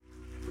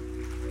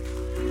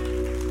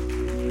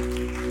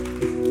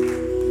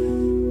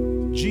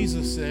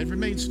Amen.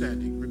 Remain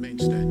standing. Remain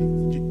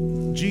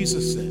standing.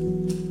 Jesus said,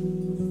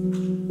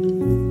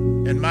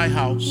 "And my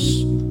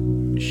house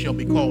shall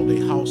be called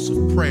a house of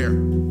prayer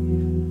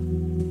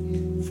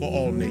for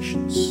all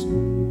nations."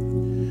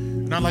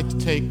 And I'd like to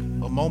take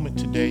a moment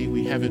today.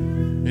 We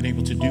haven't been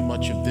able to do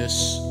much of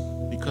this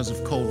because of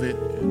COVID.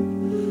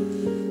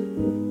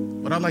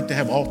 But I'd like to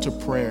have altar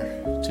prayer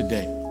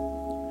today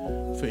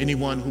for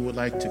anyone who would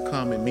like to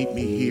come and meet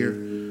me here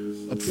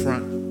up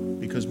front,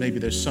 because maybe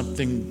there's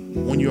something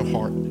on your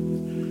heart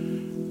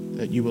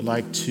that you would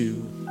like to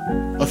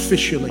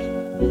officially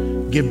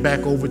give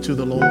back over to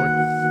the Lord,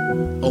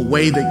 a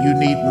way that you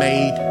need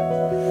made,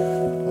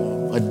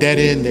 a dead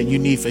end that you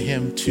need for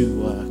Him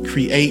to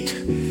create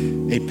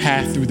a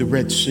path through the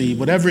Red Sea,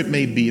 whatever it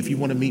may be. If you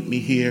want to meet me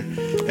here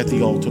at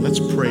the altar, let's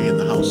pray in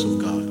the house of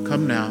God.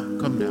 Come now,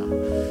 come now.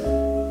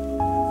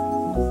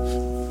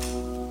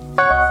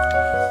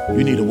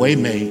 You need a way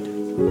made.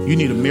 You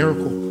need a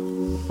miracle.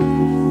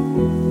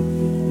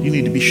 You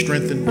need to be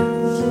strengthened.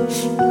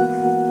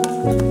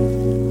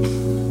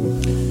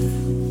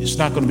 It's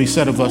not going to be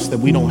said of us that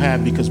we don't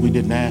have because we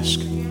didn't ask.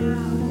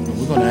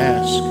 We're going to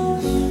ask.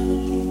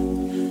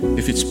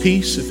 If it's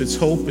peace, if it's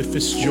hope, if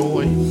it's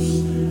joy,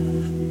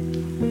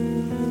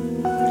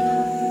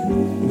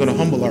 we're going to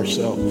humble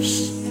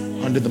ourselves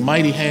under the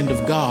mighty hand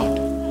of God,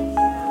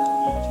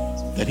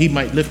 that He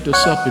might lift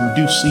us up in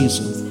due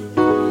season,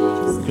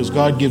 because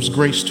God gives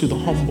grace to the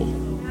humble.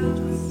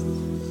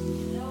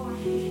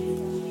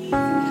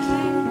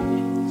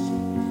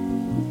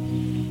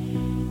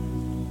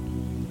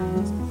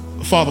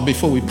 Father,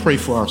 before we pray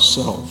for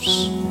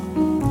ourselves,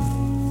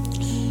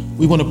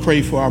 we want to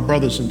pray for our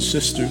brothers and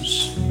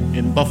sisters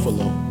in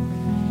Buffalo,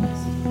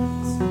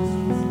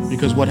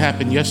 because what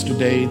happened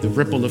yesterday, the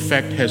ripple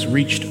effect has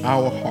reached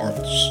our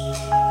hearts.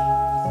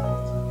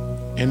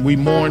 And we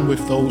mourn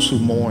with those who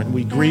mourn.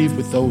 We grieve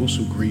with those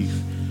who grieve.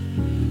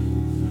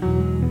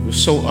 It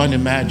was so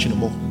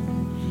unimaginable.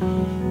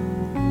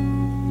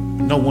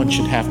 No one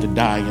should have to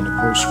die in a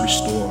grocery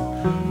store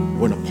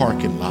or in a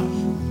parking lot.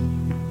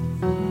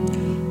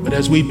 But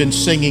as we've been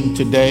singing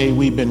today,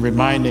 we've been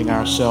reminding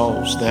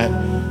ourselves that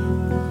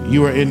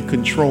You are in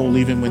control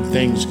even when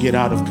things get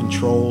out of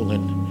control,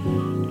 and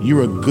You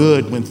are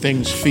good when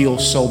things feel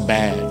so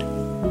bad.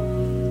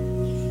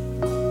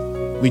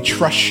 We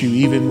trust You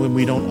even when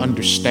we don't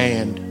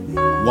understand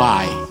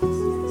why.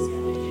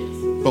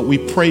 But we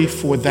pray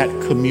for that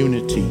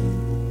community.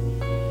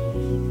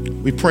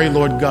 We pray,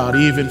 Lord God,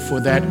 even for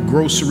that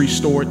grocery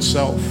store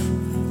itself.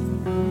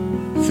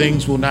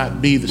 Things will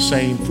not be the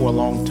same for a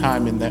long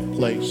time in that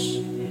place.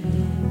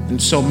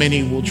 And so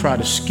many will try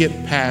to skip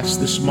past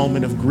this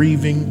moment of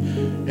grieving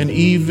and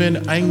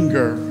even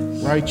anger,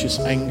 righteous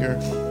anger,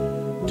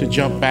 to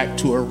jump back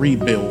to a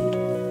rebuild.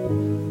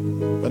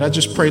 But I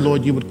just pray,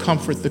 Lord, You would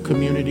comfort the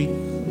community,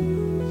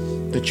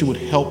 that You would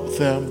help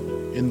them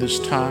in this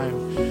time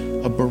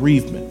of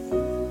bereavement.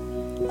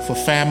 For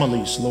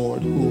families,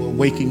 Lord, who are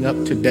waking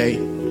up today,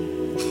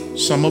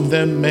 some of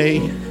them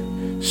may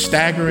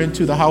stagger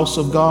into the house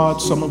of God.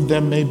 Some of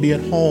them may be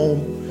at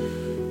home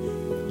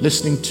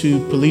listening to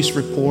police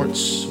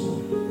reports,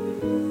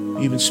 or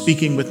even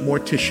speaking with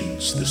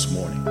morticians this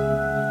morning.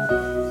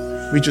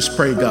 We just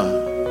pray,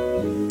 God,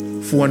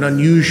 for an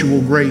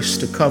unusual grace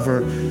to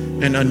cover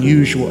an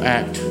unusual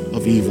act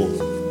of evil.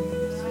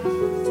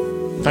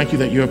 Thank You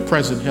that You're a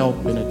present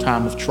help in a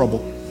time of trouble.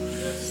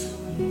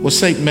 What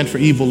Satan meant for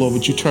evil, Lord,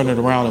 would You turn it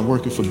around and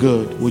work it for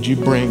good? Would You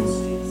bring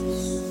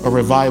a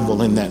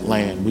revival in that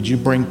land? Would You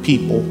bring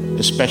people,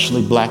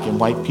 especially black and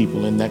white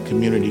people in that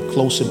community,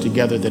 closer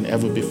together than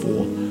ever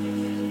before?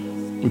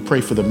 We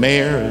pray for the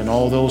mayor and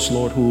all those,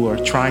 Lord, who are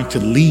trying to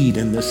lead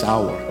in this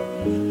hour,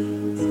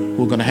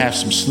 who are going to have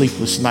some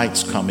sleepless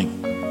nights coming,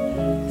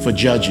 for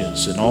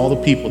judges and all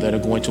the people that are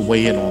going to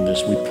weigh in on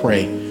this. We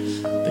pray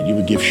that You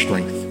would give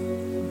strength.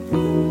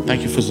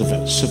 Thank You for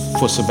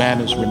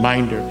Savannah's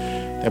reminder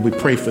that we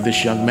pray for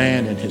this young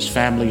man and his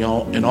family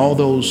and all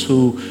those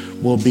who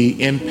will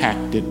be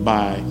impacted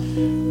by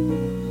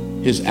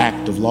his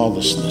act of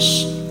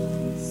lawlessness.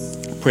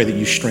 I pray that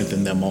You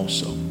strengthen them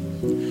also.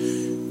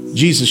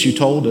 Jesus, You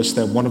told us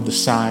that one of the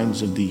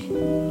signs of the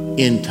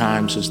end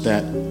times is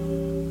that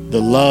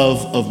the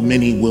love of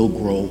many will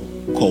grow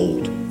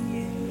cold.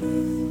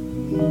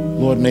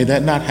 Lord, may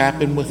that not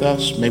happen with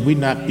us. May we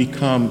not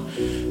become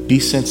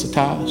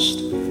desensitized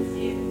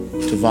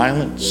to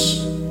violence,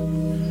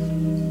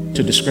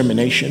 to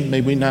discrimination.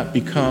 May we not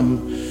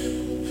become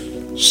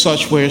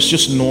such where it's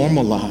just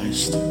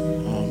normalized,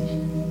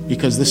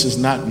 because this is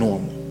not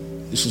normal.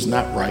 This is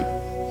not right.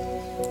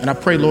 And I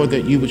pray, Lord,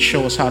 that You would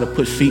show us how to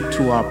put feet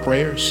to our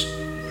prayers,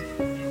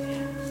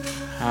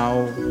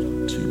 how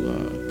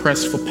to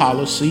press for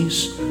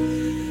policies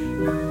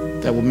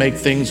that will make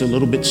things a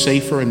little bit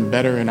safer and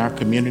better in our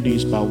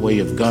communities by way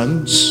of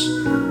guns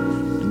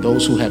and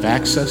those who have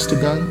access to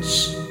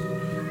guns.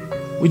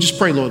 We just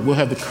pray, Lord, we'll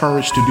have the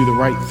courage to do the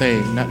right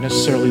thing, not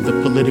necessarily the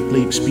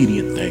politically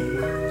expedient thing.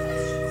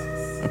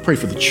 I pray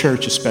for the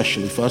church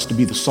especially, for us to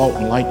be the salt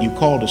and light You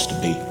called us to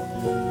be.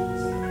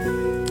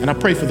 And I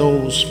pray for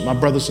those, my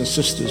brothers and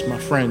sisters, my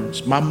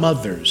friends, my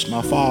mothers,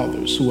 my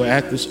fathers who are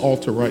at this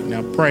altar right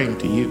now praying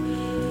to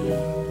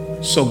you.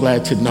 So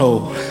glad to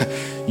know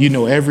you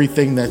know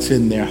everything that's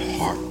in their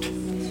heart.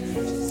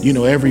 You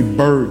know every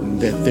burden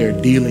that they're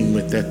dealing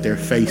with, that they're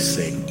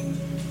facing.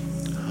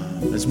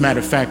 As a matter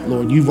of fact,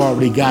 Lord, you've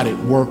already got it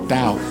worked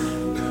out.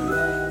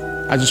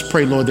 I just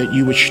pray, Lord, that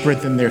you would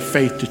strengthen their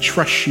faith to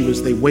trust you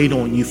as they wait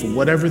on you for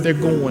whatever they're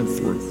going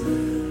through.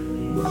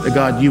 That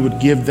God, you would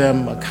give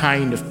them a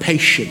kind of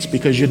patience,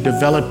 because you're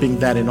developing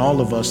that in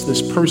all of us,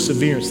 this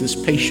perseverance, this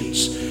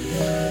patience,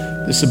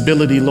 this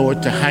ability,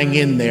 Lord, to hang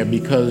in there,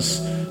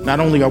 because not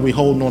only are we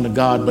holding on to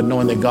God, but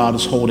knowing that God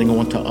is holding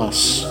on to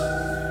us.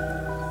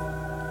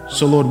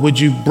 So, Lord, would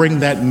you bring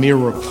that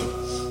miracle?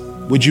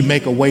 Would you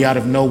make a way out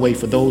of no way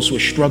for those who are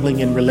struggling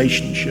in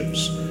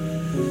relationships?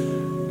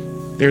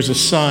 There's a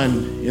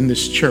son in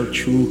this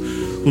church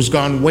who's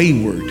gone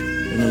wayward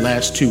in the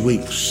last 2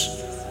 weeks.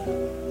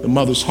 The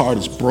mother's heart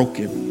is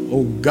broken.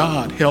 Oh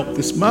God, help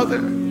this mother.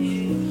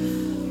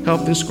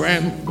 Help this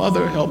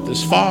grandmother. Help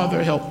this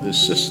father. Help this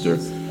sister.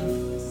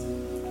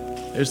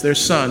 There's their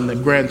son, their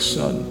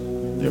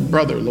grandson, their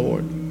brother,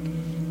 Lord,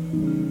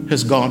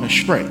 has gone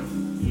astray.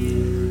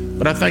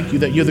 But I thank you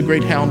that you're the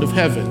great hound of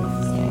heaven.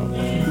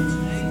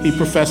 He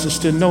professes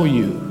to know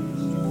you.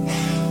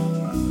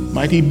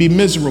 Might he be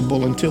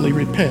miserable until he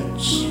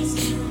repents.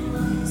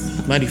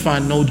 Might he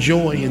find no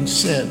joy in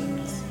sin.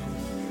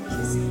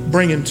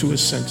 Bring him to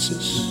his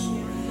senses.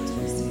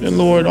 And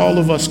Lord, all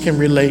of us can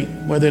relate,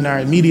 whether in our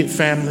immediate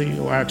family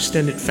or our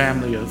extended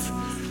family of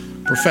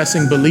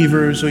professing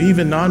believers or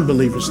even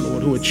non-believers,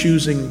 Lord, who are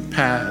choosing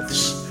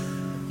paths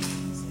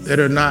that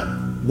are not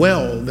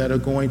well, that are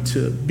going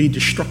to be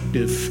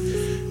destructive,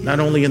 not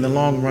only in the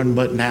long run,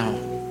 but now.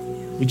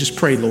 We just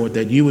pray, Lord,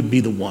 that you would be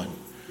the one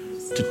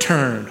to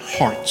turn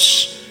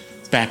hearts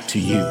back to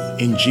you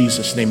in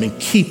Jesus' name and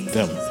keep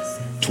them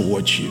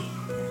towards you.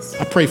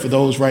 I pray for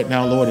those right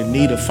now, Lord, in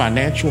need of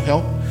financial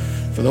help,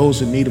 for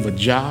those in need of a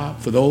job,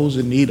 for those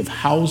in need of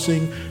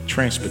housing,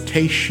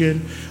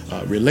 transportation,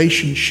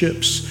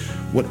 relationships,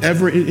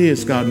 whatever it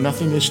is, God,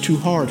 nothing is too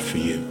hard for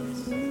you.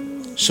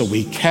 So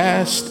we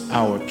cast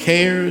our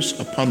cares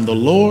upon the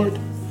Lord,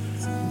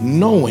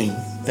 knowing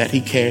that he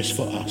cares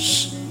for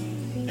us.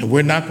 And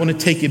we're not going to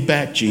take it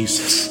back,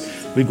 Jesus.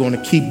 We're going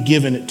to keep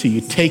giving it to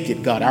you. Take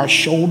it, God. Our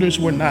shoulders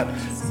were not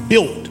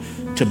built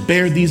to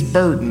bear these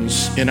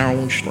burdens in our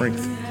own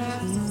strength.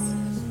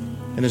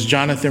 And as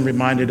Jonathan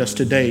reminded us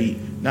today,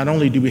 not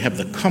only do we have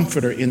the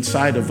comforter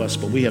inside of us,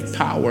 but we have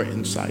power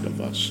inside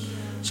of us.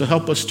 So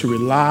help us to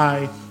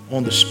rely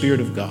on the Spirit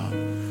of God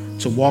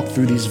to walk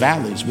through these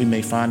valleys we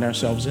may find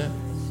ourselves in.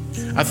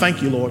 I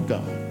thank you, Lord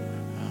God,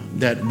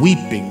 that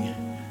weeping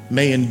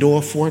may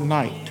endure for a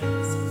night,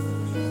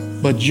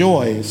 but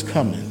joy is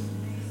coming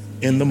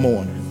in the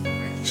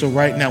morning. So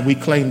right now we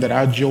claim that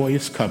our joy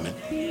is coming.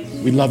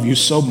 We love you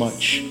so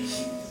much.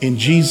 In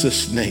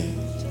Jesus' name,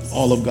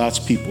 all of God's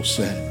people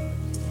said,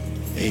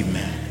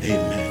 amen,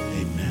 amen,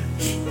 amen.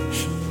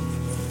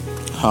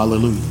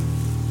 Hallelujah.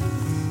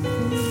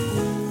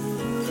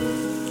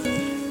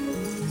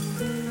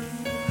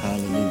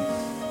 Hallelujah.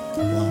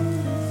 Wow.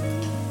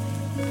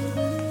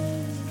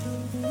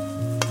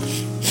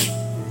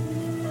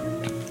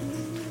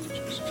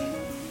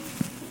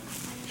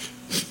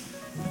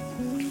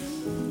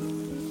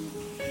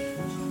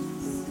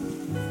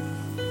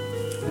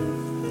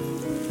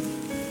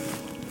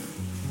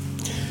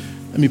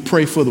 Let me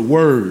pray for the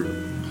word.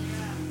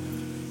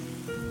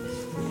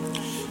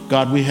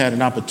 God, we had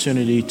an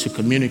opportunity to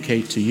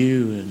communicate to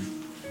you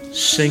and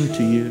sing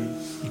to you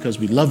because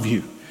we love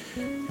you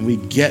and we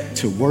get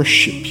to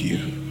worship you.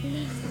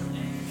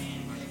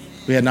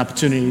 We had an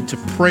opportunity to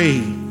pray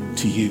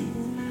to you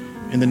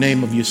in the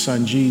name of your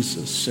son,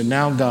 Jesus. And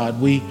now,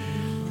 God, we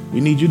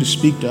need you to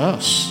speak to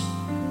us.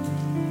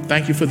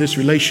 Thank you for this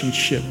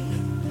relationship.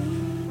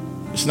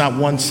 It's not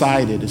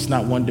one-sided. It's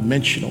not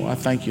one-dimensional. I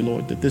thank you,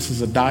 Lord, that this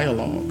is a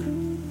dialogue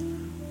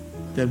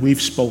that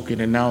we've spoken,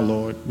 and now,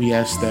 Lord, we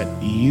ask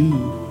that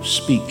you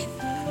speak.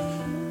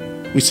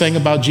 We sang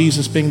about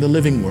Jesus being the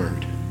living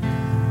word,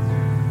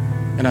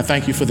 and I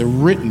thank you for the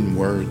written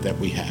word that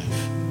we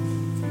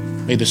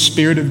have. May the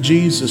Spirit of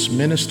Jesus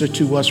minister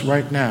to us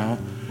right now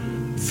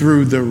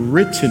through the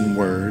written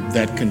word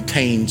that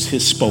contains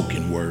his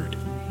spoken word.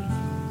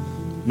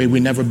 May we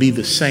never be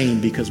the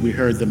same because we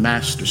heard the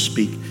Master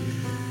speak.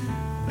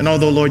 And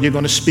although, Lord, you're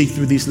going to speak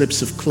through these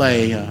lips of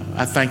clay,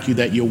 I thank you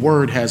that your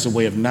word has a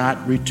way of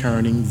not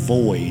returning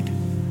void.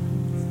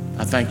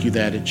 I thank you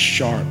that it's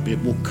sharp,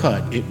 it will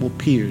cut, it will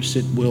pierce,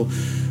 it will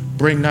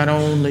bring not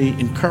only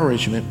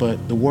encouragement,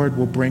 but the word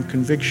will bring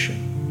conviction.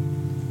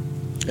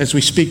 As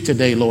we speak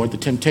today, Lord, the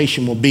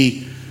temptation will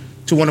be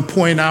to want to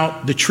point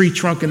out the tree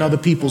trunk in other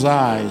people's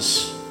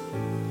eyes,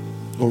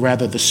 or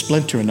rather the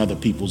splinter in other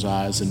people's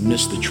eyes and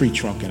miss the tree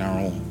trunk in our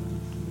own.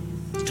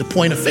 To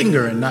point a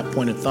finger and not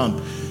point a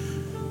thumb.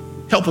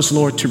 Help us,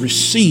 Lord, to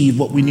receive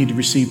what we need to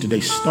receive today,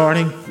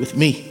 starting with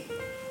me.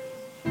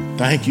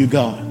 Thank you,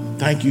 God.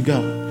 Thank you,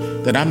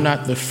 God, that I'm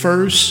not the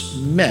first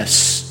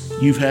mess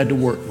you've had to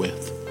work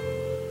with.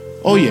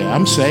 Oh yeah,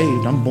 I'm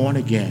saved. I'm born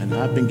again.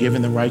 I've been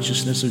given the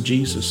righteousness of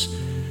Jesus.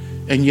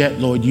 And yet,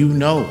 Lord, you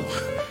know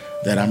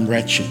that I'm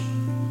wretched.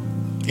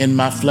 In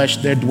my flesh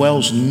there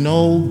dwells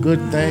no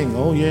good thing.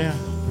 Oh yeah.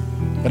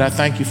 But I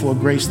thank you for a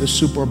grace that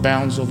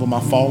superabounds over my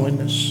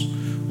fallenness,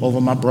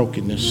 over my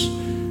brokenness.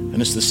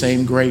 And it's the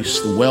same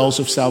grace, the wells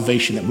of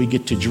salvation that we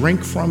get to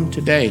drink from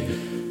today.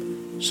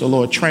 So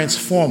Lord,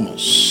 transform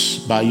us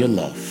by your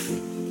love.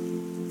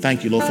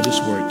 Thank you, Lord, for this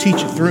word.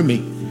 Teach it through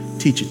me.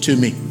 Teach it to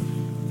me.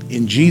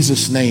 In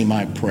Jesus' name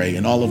I pray.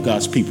 And all of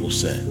God's people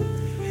said,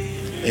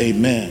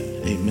 amen.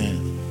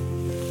 Amen.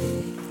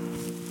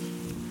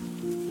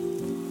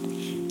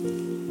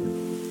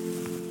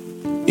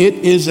 It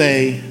is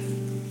a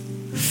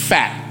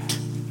fact.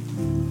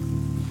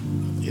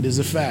 It is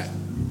a fact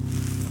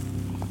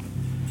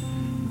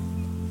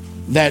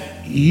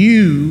that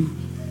you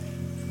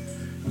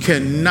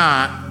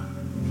cannot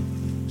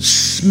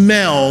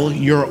smell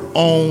your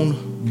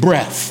own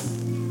breath.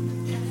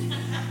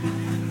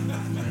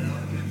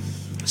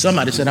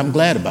 Somebody said, I'm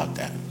glad about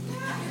that.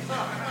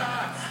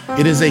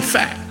 It is a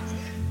fact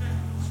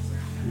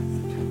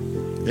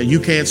that you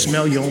can't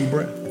smell your own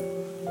breath.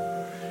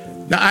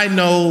 Now, I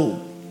know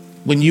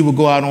when you would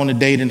go out on a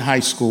date in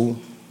high school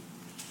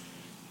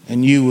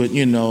and you would,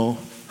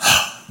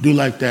 do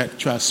like that,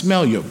 try to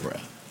smell your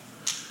breath.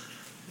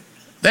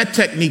 That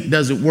technique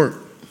doesn't work.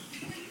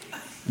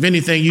 If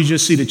anything, you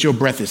just see that your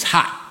breath is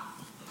hot.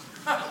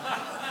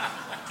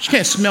 You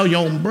can't smell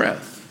your own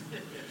breath.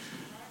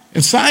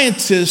 And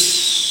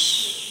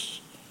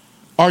scientists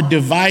are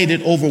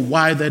divided over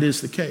why that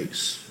is the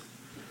case.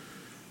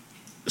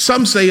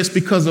 Some say it's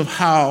because of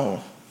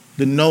how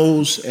the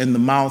nose and the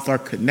mouth are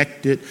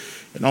connected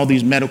and all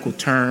these medical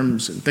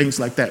terms and things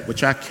like that,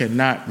 which I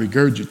cannot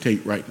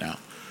regurgitate right now.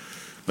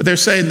 But they're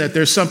saying that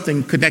there's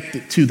something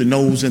connected to the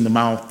nose and the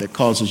mouth that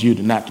causes you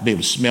to not to be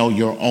able to smell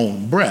your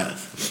own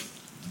breath.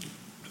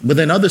 But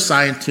then other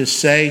scientists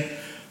say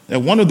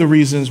that one of the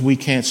reasons we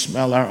can't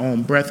smell our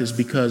own breath is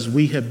because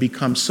we have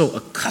become so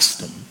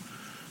accustomed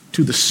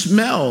to the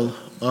smell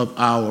of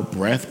our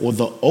breath or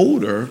the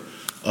odor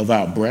of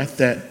our breath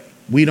that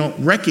we don't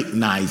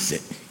recognize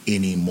it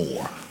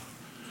anymore.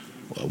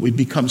 Well, we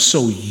become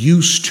so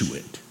used to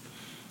it.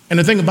 And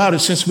the thing about it,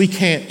 since we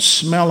can't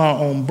smell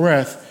our own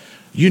breath,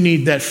 you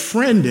need that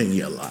friend in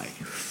your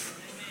life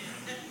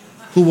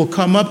who will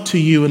come up to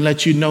you and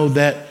let you know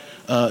that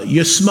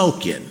you're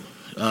smoking,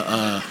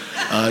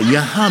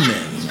 you're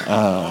humming,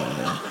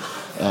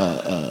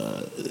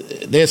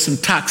 there's some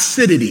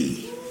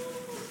toxicity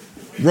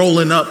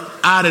rolling up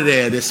out of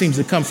there that seems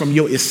to come from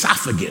your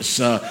esophagus.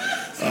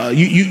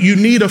 You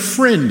need a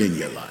friend in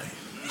your life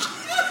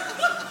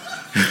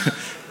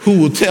who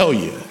will tell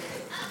you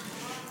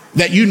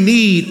that you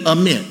need a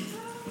mint,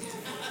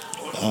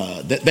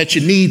 that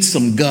you need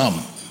some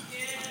gum.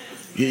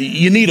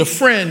 You need a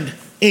friend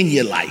in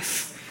your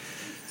life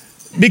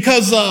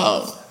because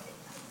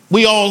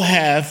we all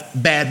have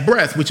bad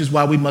breath, which is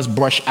why we must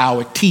brush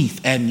our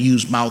teeth and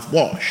use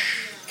mouthwash.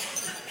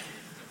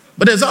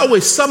 But there's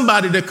always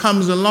somebody that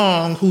comes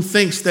along who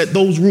thinks that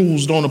those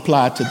rules don't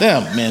apply to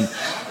them and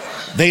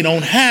they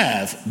don't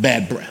have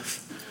bad breath.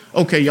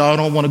 Okay, y'all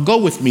don't want to go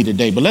with me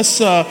today, but let's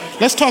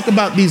talk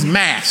about these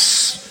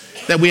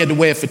masks that we had to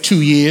wear for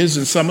 2 years,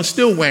 and some are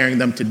still wearing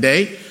them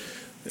today.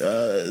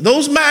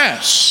 Those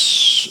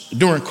masks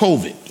during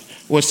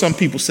COVID, or some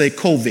people say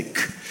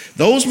COVID,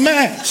 those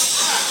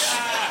masks,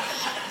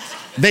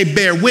 they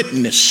bear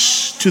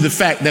witness to the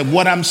fact that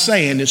what I'm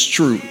saying is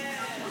true.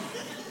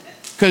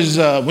 Because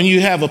when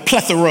you have a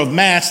plethora of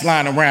masks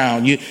lying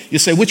around, you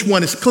say, which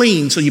one is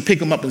clean? So you pick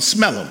them up and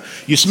smell them.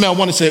 You smell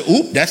one and say,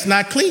 oop, that's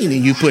not clean,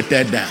 and you put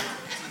that down.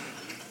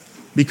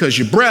 Because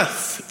your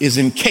breath is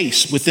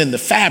encased within the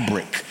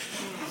fabric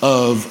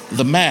of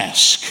the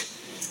mask.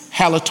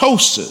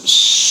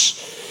 Halitosis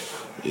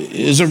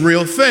is a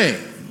real thing.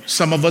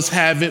 Some of us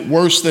have it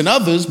worse than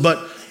others, but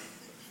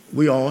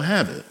we all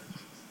have it.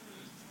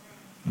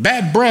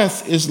 Bad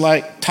breath is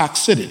like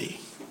toxicity.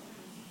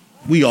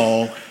 We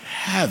all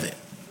have it.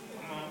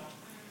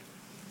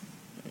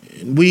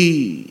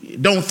 We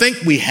don't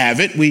think we have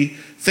it. We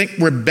think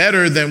we're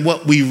better than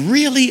what we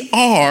really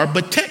are,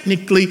 but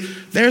technically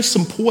there's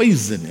some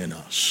poison in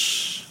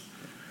us.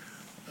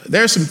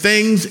 There's some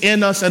things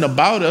in us and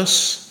about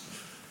us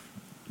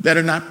that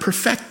are not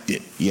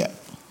perfected yet.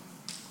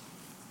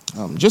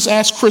 Just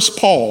ask Chris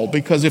Paul,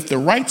 because if the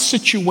right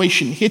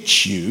situation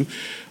hits you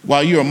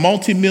while you're a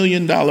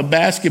multi-million-dollar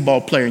basketball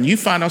player and you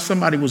find out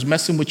somebody was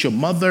messing with your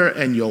mother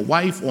and your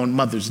wife on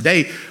Mother's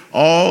Day,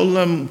 all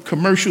them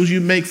commercials you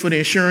make for the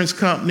insurance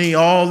company,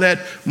 all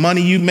that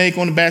money you make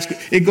on the basket,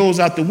 it goes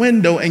out the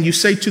window, and you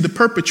say to the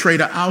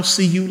perpetrator, I'll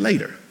see you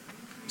later.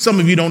 Some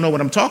of you don't know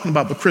what I'm talking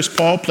about, but Chris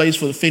Paul plays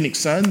for the Phoenix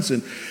Suns,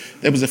 and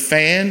there was a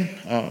fan.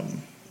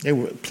 They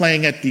were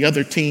playing at the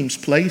other team's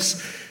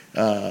place,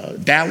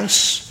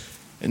 Dallas,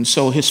 and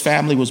so his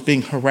family was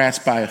being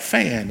harassed by a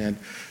fan, and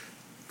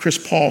Chris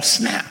Paul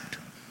snapped.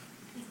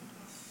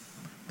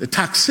 The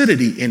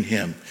toxicity in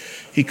him,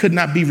 he could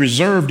not be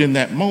reserved in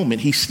that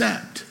moment. He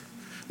snapped.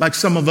 like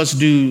some of us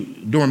do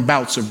during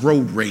bouts of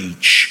road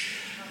rage,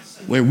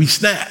 where we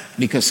snap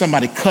because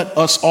somebody cut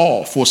us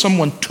off or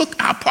someone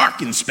took our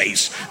parking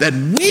space that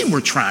we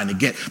were trying to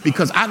get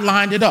because I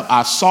lined it up.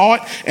 I saw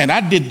it and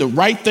I did the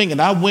right thing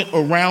and I went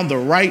around the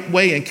right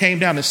way and came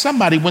down, and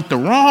somebody went the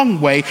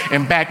wrong way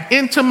and back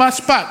into my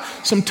spot.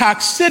 Some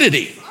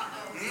toxicity,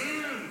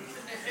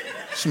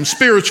 some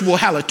spiritual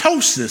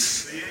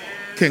halitosis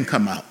can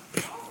come out.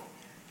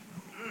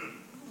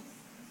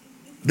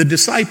 The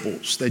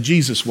disciples that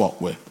Jesus walked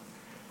with,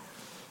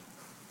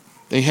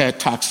 they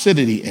had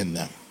toxicity in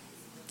them,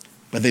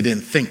 but they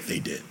didn't think they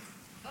did.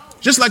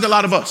 Just like a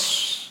lot of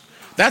us.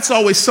 That's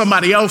always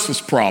somebody else's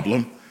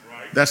problem.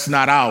 That's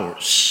not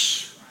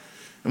ours.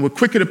 And we're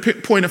quicker to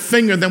point a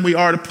finger than we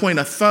are to point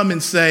a thumb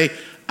and say,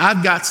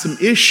 I've got some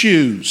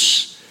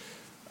issues.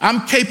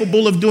 I'm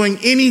capable of doing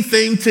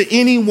anything to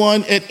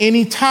anyone at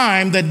any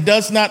time that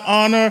does not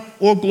honor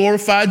or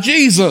glorify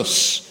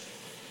Jesus.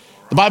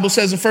 The Bible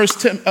says in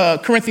 1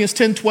 Corinthians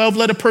 10:12,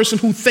 let a person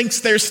who thinks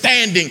they're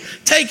standing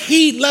take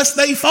heed lest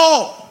they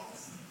fall.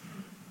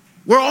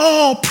 We're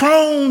all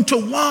prone to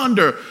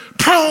wander,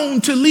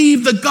 prone to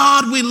leave the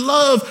God we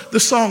love, the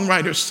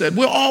songwriter said.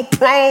 We're all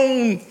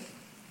prone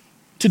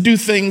to do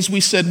things we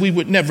said we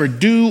would never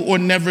do or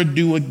never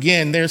do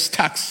again. There's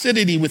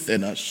toxicity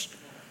within us.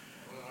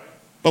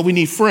 But we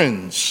need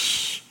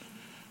friends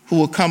who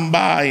will come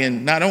by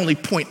and not only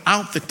point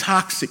out the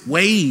toxic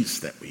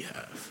ways that we have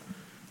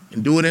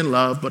and do it in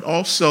love, but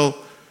also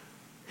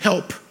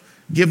help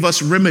give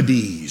us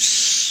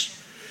remedies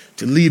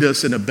to lead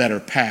us in a better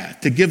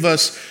path, to give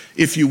us,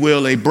 if you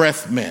will, a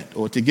breath mint,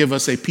 or to give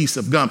us a piece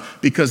of gum,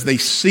 because they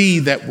see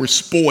that we're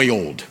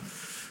spoiled,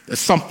 that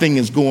something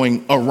is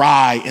going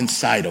awry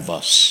inside of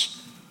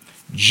us.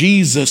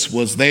 Jesus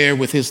was there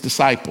with his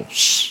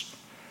disciples,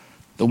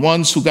 the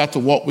ones who got to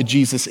walk with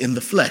Jesus in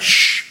the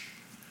flesh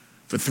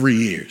for 3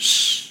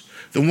 years,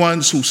 the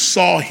ones who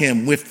saw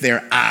him with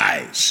their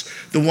eyes,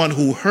 the one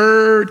who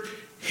heard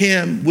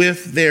him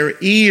with their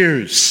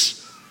ears.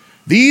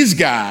 These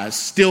guys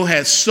still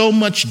had so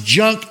much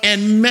junk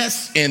and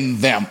mess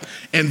in them,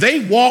 and they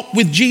walked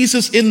with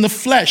Jesus in the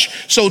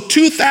flesh. So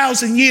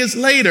 2,000 years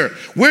later,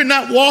 we're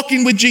not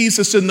walking with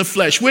Jesus in the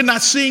flesh. We're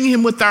not seeing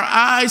him with our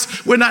eyes.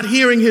 We're not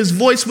hearing his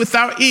voice with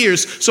our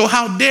ears. So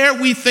how dare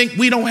we think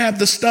we don't have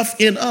the stuff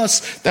in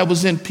us that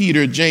was in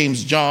Peter,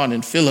 James, John,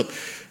 and Philip,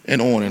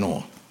 and on and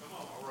on.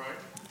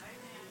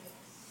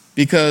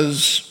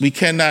 Because we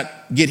cannot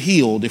get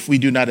healed if we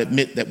do not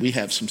admit that we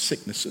have some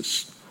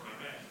sicknesses.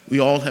 We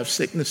all have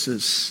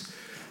sicknesses,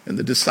 and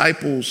the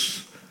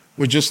disciples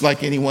were just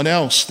like anyone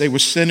else. They were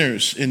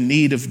sinners in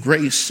need of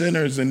grace,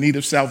 sinners in need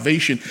of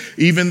salvation,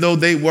 even though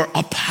they were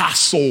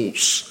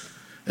apostles.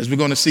 As we're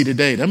going to see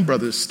today, them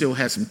brothers still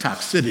had some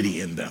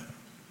toxicity in them.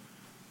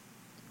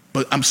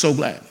 But I'm so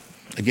glad.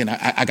 Again,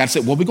 I got to say,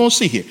 what we're going to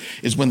see here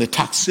is when the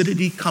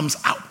toxicity comes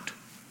out,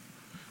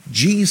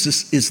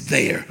 Jesus is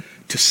there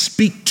to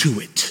speak to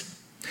it.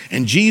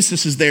 And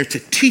Jesus is there to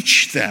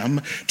teach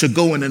them to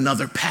go in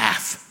another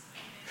path.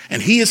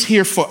 And he is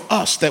here for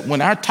us, that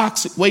when our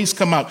toxic ways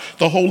come out,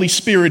 the Holy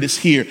Spirit is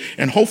here.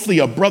 And hopefully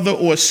a brother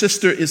or a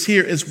sister is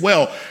here as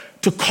well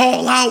to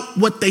call out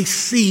what they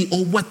see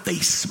or what they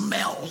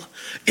smell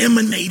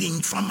emanating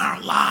from our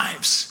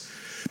lives.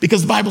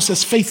 Because the Bible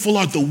says faithful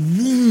are the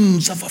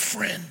wounds of a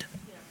friend,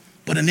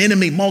 but an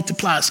enemy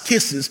multiplies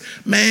kisses.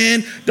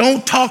 Man,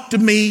 don't talk to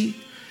me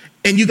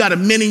and you got a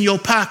mint in your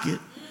pocket,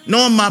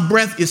 knowing my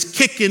breath is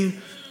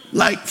kicking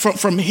like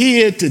from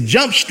here to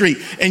Jump Street,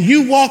 and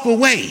you walk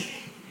away.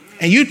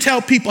 And you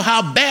tell people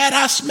how bad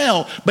I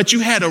smell, but you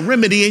had a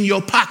remedy in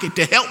your pocket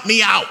to help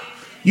me out.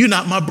 You're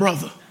not my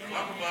brother.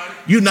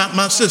 You're not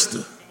my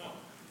sister.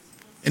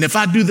 And if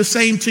I do the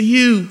same to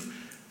you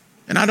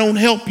and I don't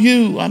help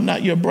you, I'm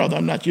not your brother.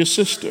 I'm not your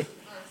sister.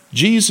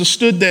 Jesus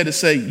stood there to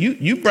say,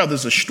 you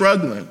brothers are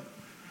struggling.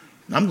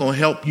 I'm going to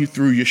help you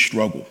through your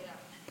struggle.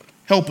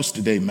 Help us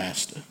today,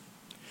 Master.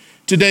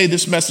 Today,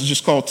 this message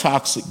is called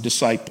Toxic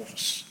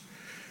Disciples.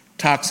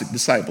 Toxic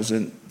disciples.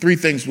 And 3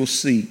 things we'll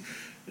see.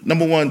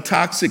 Number 1,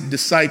 toxic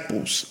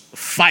disciples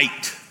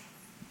fight.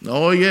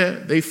 Oh yeah,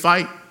 they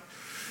fight.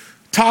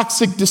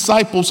 Toxic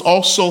disciples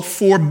also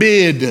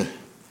forbid.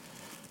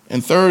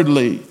 And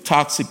thirdly,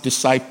 toxic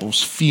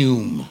disciples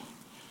fume.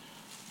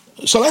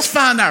 So let's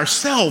find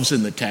ourselves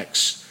in the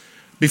text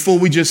before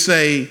we just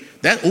say,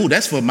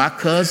 that's for my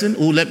cousin.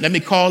 Let me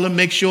call them,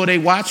 make sure they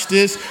watch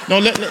this. No,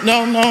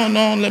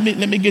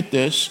 let me get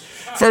this.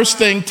 First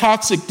thing,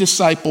 toxic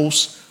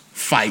disciples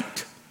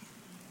fight.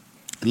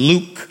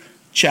 Luke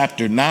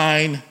chapter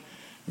 9,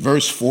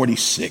 verse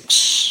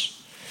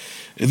 46.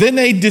 Then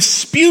a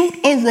dispute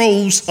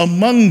arose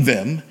among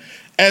them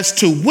as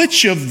to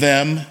which of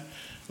them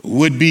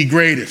would be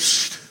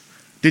greatest.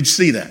 Did you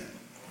see that?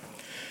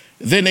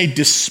 Then a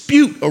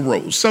dispute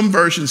arose. Some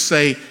versions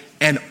say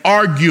an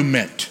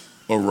argument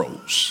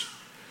arose.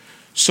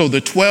 So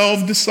the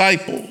 12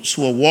 disciples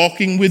who are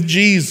walking with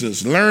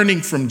Jesus,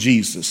 learning from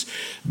Jesus,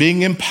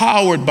 being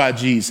empowered by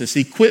Jesus,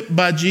 equipped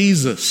by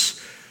Jesus,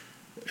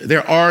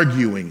 they're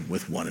arguing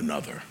with one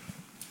another.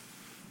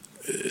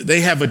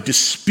 They have a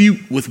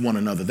dispute with one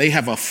another. They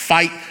have a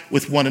fight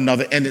with one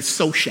another, and it's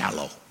so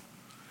shallow.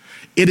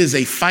 It is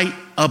a fight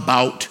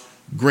about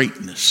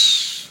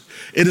greatness.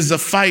 It is a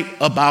fight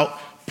about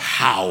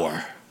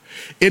power.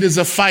 It is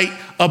a fight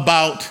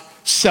about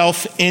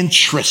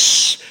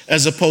self-interest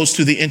as opposed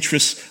to the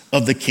interests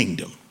of the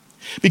kingdom.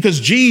 Because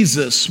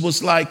Jesus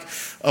was like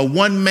a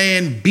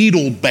one-man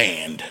Beatle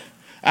band.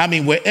 I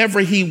mean, wherever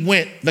he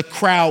went, the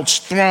crowds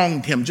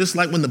thronged him, just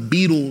like when the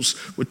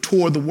Beatles would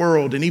tour the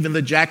world, and even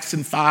the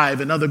Jackson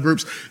 5 and other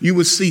groups, you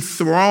would see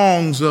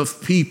throngs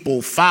of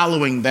people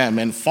following them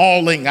and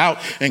falling out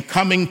and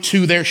coming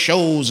to their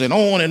shows and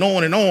on and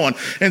on and on.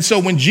 And so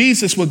when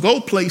Jesus would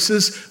go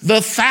places,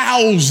 the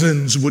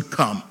thousands would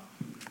come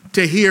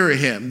to hear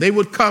him. They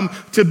would come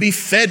to be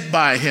fed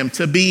by him,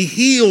 to be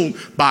healed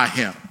by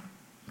him.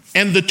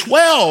 And the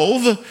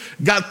 12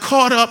 got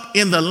caught up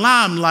in the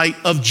limelight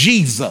of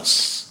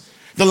Jesus.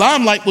 The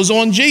limelight was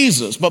on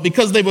Jesus, but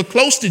because they were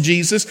close to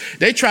Jesus,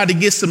 they tried to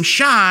get some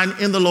shine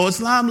in the Lord's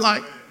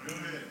limelight.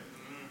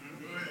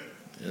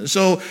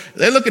 So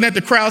they're looking at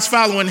the crowds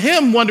following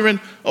him, wondering,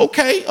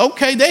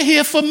 okay, they're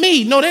here for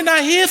me. No, they're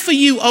not here for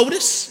you,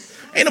 Otis.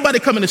 Ain't nobody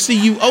coming to see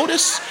you,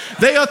 Otis.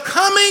 They are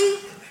coming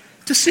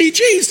to see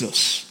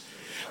Jesus,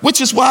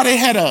 which is why they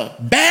had a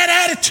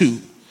bad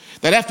attitude.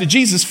 That after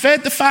Jesus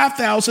fed the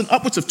 5,000,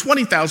 upwards of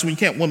 20,000, when you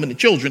count women and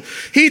children,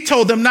 he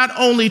told them not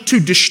only to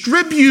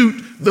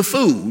distribute the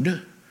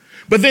food,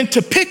 but then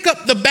to pick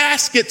up the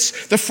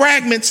baskets, the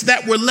fragments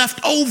that were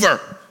left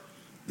over.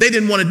 They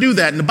didn't want to do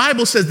that. And the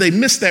Bible says they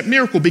missed that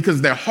miracle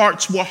because their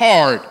hearts were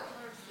hard.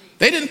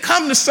 They didn't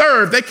come to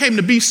serve. They came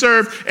to be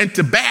served and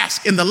to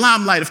bask in the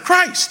limelight of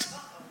Christ.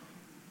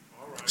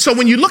 So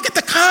when you look at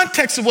the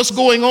context of what's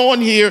going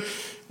on here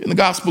in the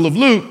Gospel of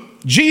Luke,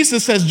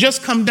 Jesus has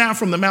just come down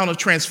from the Mount of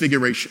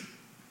Transfiguration,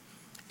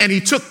 and he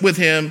took with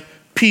him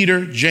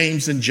Peter,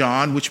 James, and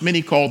John, which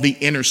many call the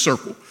inner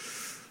circle.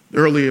 The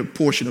earlier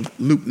portion of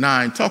Luke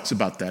 9 talks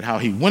about that, how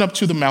he went up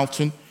to the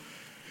mountain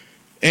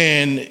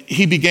and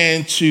he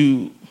began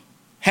to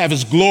have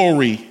his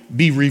glory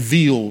be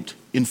revealed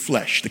in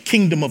flesh. The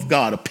kingdom of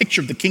God, a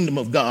picture of the kingdom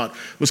of God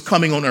was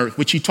coming on earth,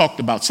 which he talked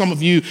about. Some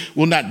of you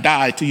will not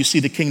die till you see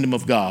the kingdom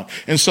of God.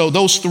 And so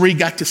those three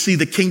got to see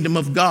the kingdom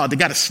of God. They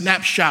got a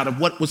snapshot of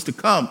what was to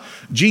come.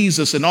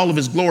 Jesus in all of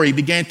his glory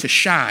began to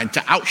shine,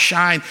 to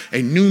outshine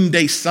a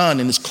noonday sun,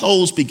 and his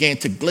clothes began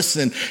to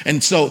glisten.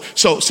 And so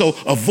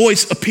a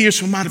voice appears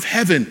from out of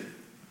heaven.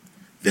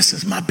 This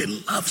is my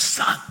beloved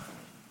son,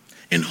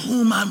 in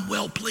whom I'm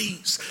well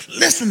pleased.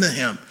 Listen to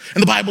him.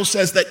 And the Bible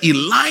says that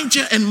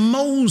Elijah and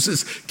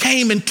Moses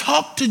came and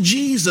talked to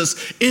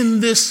Jesus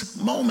in this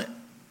moment.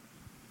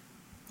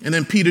 And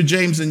then Peter,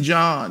 James, and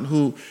John,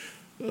 who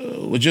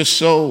were just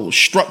so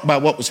struck by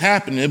what was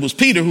happening. It was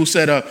Peter who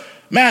said,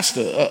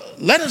 Master,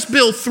 let us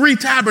build 3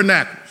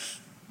 tabernacles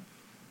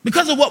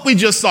because of what we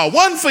just saw.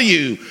 One for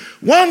you,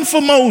 one for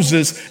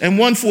Moses, and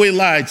one for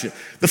Elijah.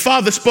 The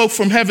Father spoke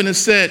from heaven and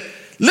said,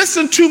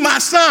 listen to my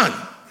son.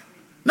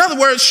 In other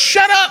words,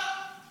 shut up.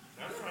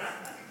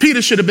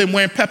 Peter should have been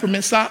wearing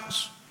peppermint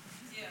socks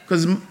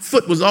because his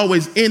foot was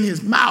always in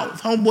his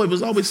mouth. Homeboy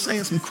was always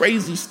saying some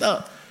crazy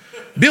stuff.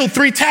 Build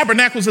 3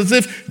 tabernacles as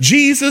if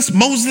Jesus,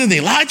 Moses, and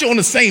Elijah on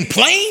the same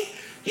plane?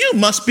 You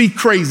must be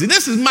crazy.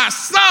 This is my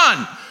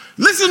son.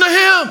 Listen to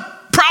him.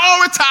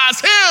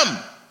 Prioritize him.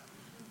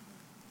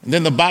 And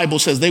then the Bible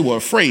says they were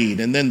afraid.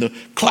 And then the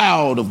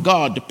cloud of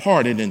God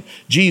departed and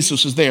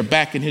Jesus was there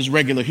back in his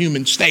regular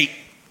human state.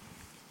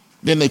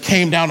 Then they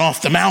came down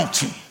off the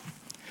mountain,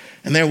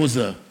 and there was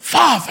a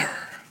father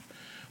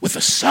with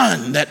a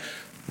son that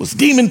was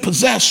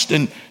demon-possessed,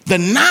 and the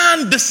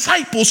 9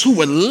 disciples who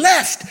were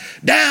left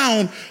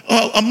down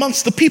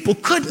amongst the people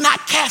could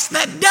not cast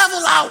that devil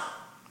out.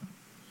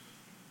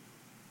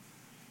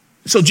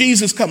 So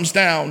Jesus comes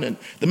down, and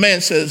the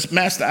man says,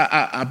 Master,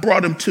 I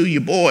brought him to you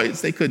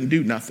boys. They couldn't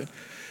do nothing.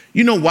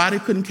 You know why they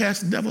couldn't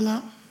cast the devil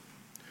out?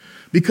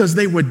 Because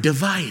they were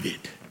divided.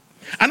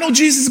 I know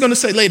Jesus is going to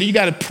say later, you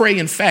got to pray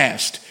and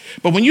fast.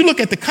 But when you look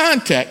at the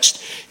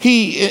context,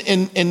 he,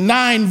 in chapter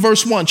 9,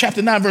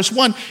 verse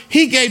 1,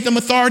 he gave them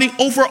authority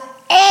over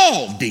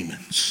all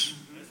demons.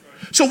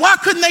 So why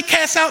couldn't they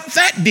cast out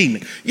that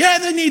demon? Yeah,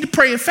 they need to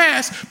pray and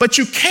fast, but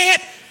you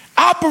can't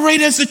operate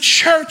as a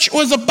church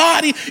or as a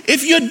body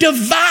if you're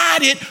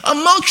divided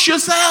amongst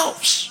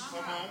yourselves.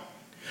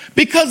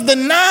 Because the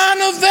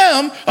 9 of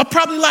them are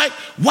probably like,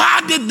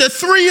 why did the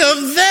 3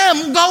 of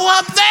them go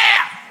up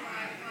there?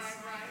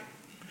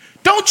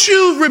 Don't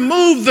you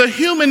remove the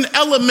human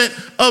element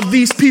of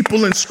these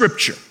people in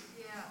Scripture.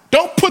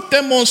 Don't put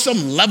them on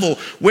some level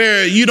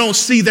where you don't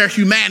see their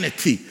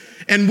humanity.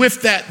 And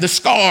with that, the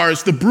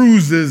scars, the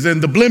bruises,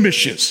 and the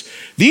blemishes.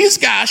 These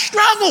guys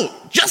struggled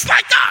just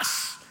like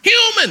us.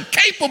 Human,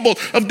 capable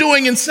of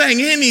doing and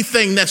saying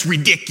anything that's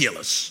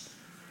ridiculous.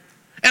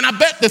 And I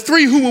bet the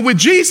 3 who were with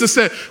Jesus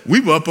said, we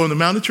were up on the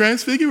Mount of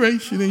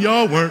Transfiguration and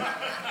y'all weren't.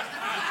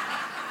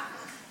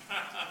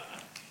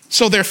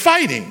 So they're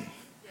fighting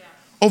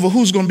over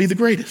who's going to be the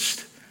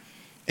greatest.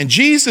 And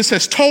Jesus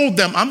has told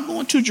them, I'm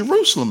going to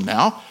Jerusalem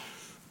now,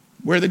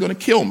 where they're going to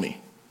kill me,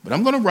 but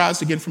I'm going to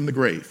rise again from the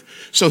grave.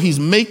 So he's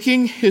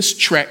making his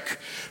trek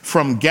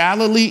from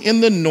Galilee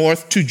in the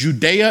north to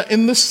Judea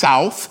in the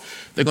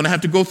south. They're going to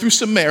have to go through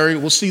Samaria.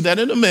 We'll see that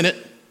in a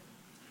minute.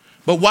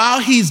 But while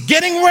he's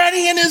getting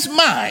ready in his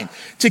mind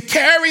to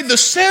carry the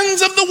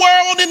sins of the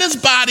world in his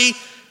body,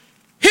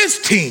 his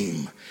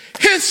team,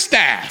 his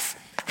staff,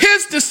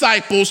 his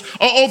disciples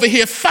are over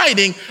here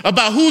fighting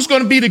about who's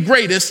going to be the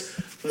greatest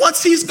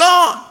once he's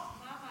gone.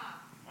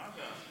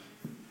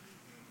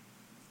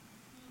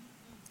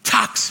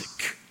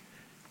 Toxic.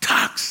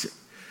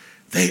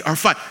 They are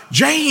fighting.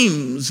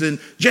 James, in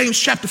James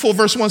chapter 4,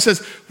 verse 1 says,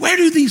 where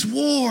do these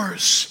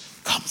wars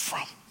come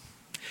from?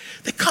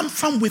 They come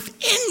from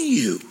within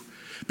you.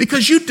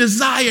 Because you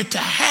desire to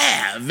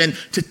have and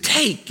to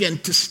take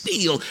and to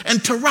steal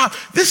and to rob.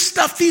 This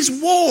stuff, these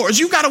wars,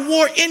 you got a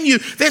war in you.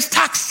 There's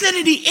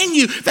toxicity in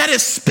you that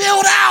is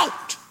spilled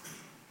out.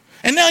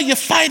 And now you're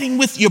fighting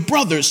with your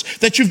brothers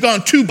that you've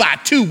gone 2 by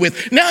 2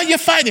 with. Now you're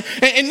fighting.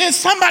 And then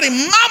somebody,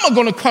 mama,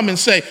 going to come and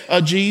say,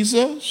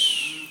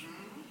 Jesus,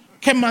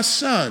 can my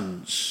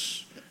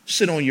sons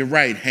sit on your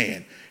right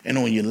hand and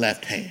on your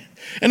left hand?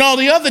 And all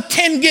the other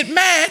 10 get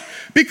mad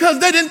because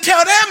they didn't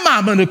tell their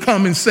mama to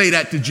come and say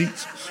that to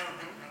Jesus.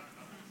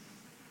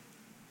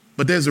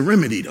 But there's a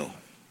remedy, though.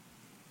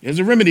 There's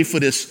a remedy for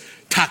this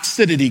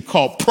toxicity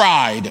called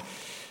pride.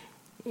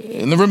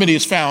 And the remedy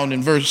is found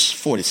in verse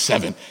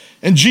 47.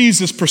 And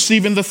Jesus,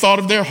 perceiving the thought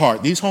of their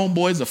heart, these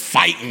homeboys are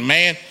fighting,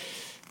 man.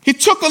 He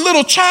took a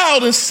little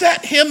child and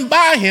set him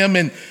by him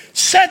and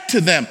said to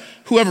them,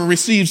 whoever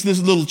receives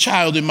this little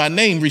child in my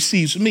name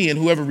receives me, and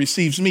whoever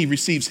receives me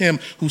receives him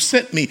who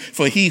sent me.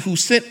 For he who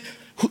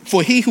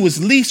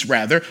is least,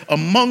 rather,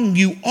 among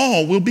you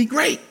all will be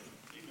great.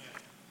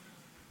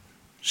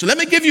 So let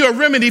me give you a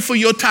remedy for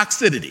your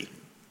toxicity.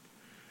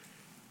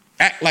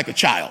 Act like a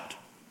child.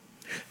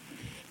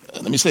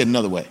 Let me say it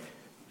another way.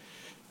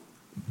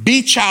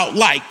 Be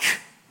childlike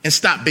and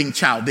stop being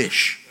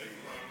childish.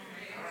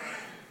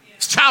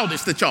 It's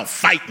childish that y'all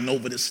fighting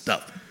over this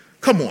stuff.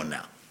 Come on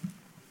now.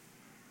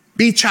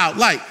 Be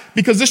childlike,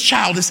 because this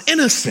child is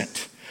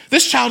innocent.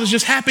 This child is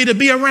just happy to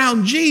be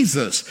around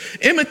Jesus.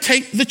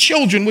 Imitate the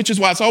children, which is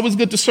why it's always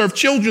good to serve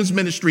children's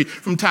ministry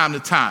from time to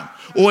time.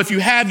 Or if you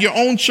have your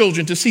own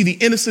children, to see the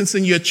innocence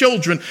in your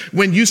children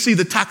when you see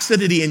the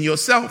toxicity in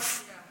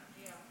yourself.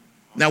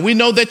 Now, we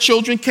know that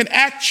children can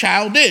act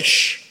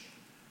childish.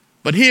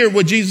 But here,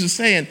 what Jesus is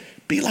saying,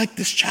 be like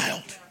this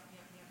child.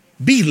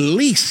 Be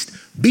least,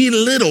 be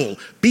little,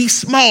 be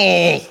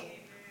small.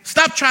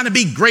 Stop trying to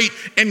be great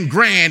and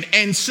grand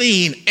and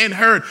seen and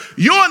heard.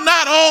 You're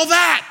not all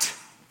that.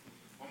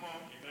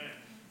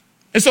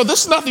 And so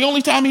this is not the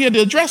only time he had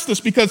to address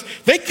this, because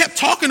they kept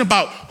talking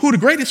about who the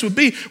greatest would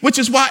be, which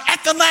is why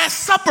at the Last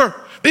Supper,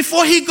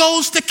 before he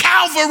goes to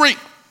Calvary,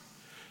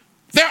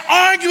 they're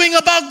arguing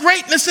about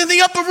greatness in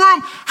the upper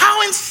room.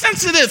 How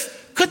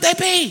insensitive could they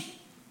be?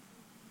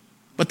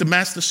 But the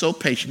master's so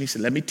patient. He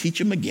said, let me teach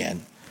him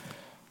again.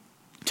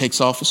 Takes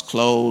off his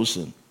clothes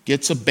and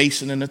gets a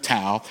basin and a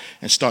towel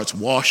and starts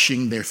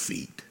washing their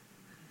feet.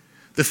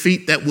 The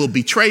feet that will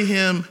betray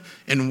him,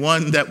 and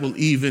one that will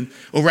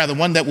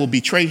one that will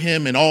betray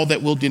him and all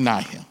that will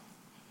deny him.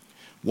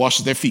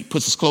 Washes their feet,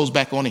 puts his clothes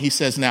back on, and he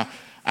says, now,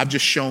 I've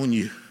just shown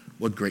you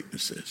what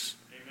greatness is.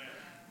 Amen.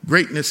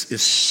 Greatness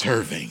is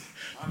serving,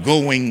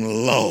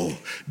 going low,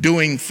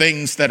 doing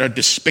things that are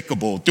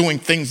despicable, doing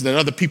things that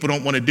other people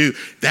don't want to do.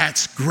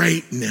 That's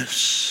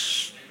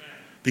greatness.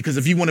 Because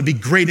if you want to be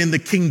great in the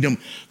kingdom,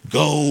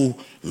 go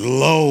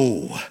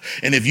low.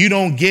 And if you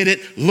don't get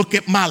it, look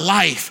at my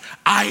life.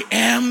 I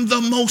am the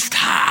Most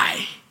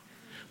High,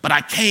 but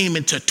I came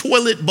into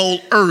toilet bowl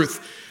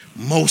earth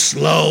most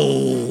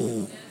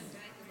low.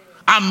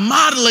 I'm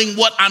modeling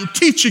what I'm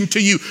teaching to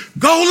you.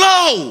 Go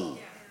low.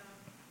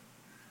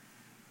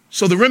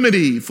 So the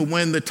remedy for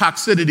when the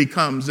toxicity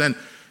comes and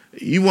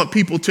you want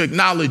people to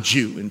acknowledge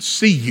you and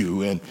see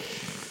you, and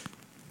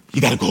you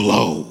got to go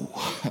low.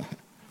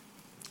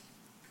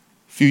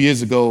 A few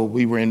years ago,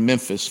 we were in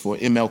Memphis for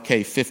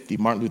MLK 50,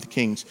 Martin Luther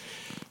King's,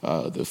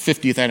 the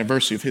 50th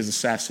anniversary of his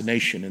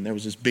assassination. And there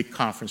was this big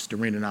conference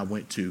Doreen and I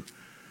went to.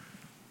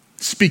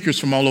 Speakers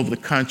from all over the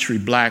country,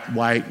 black,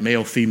 white,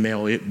 male,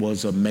 female. It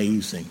was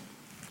amazing.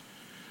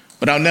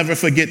 But I'll never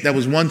forget, there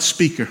was one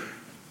speaker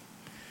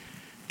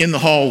in the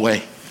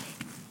hallway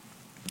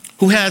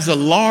who has a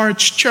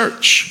large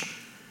church.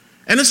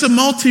 And it's a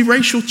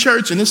multiracial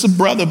church, and it's a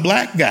brother,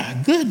 black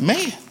guy. Good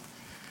man.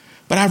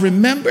 But I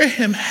remember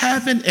him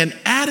having an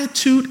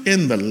attitude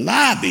in the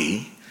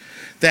lobby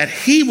that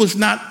he was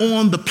not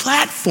on the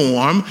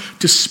platform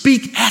to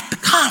speak at the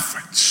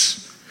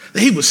conference.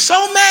 That he was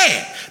so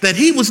mad that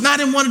he was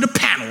not in one of the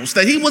panels,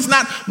 that he was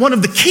not one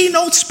of the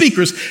keynote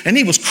speakers, and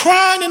he was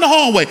crying in the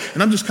hallway.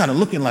 And I'm just kind of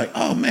looking like,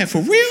 oh man,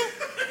 for real?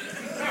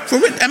 For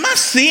real? Am I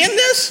seeing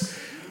this?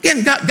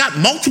 Again, got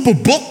multiple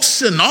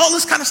books and all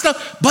this kind of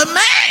stuff, but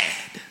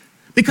mad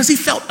because he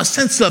felt a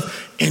sense of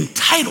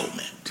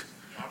entitlement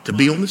to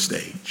be on the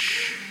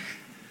stage.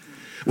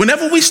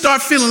 Whenever we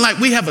start feeling like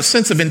we have a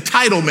sense of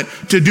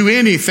entitlement to do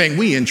anything,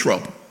 we in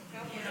trouble.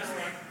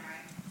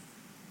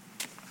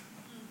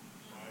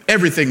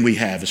 Everything we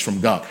have is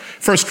from God.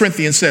 1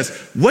 Corinthians says,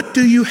 what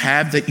do you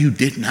have that you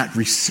did not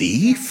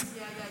receive?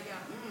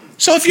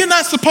 So if you're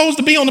not supposed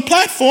to be on the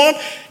platform,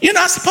 you're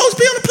not supposed to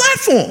be on the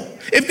platform.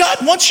 If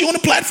God wants you on the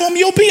platform,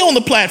 you'll be on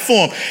the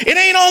platform. It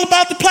ain't all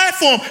about the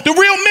platform. The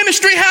real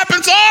ministry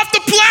happens off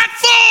the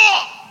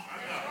platform,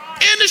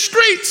 in the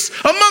streets,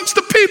 amongst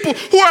the people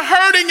who are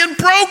hurting and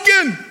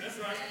broken.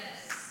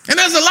 And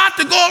there's a lot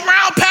to go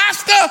around,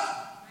 Pastor.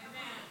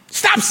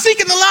 Stop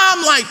seeking the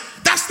limelight.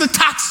 That's the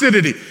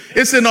toxicity.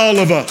 It's in all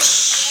of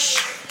us.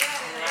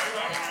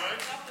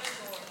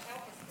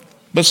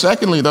 But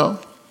secondly, though,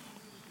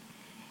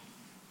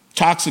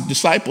 toxic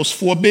disciples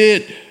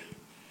forbid.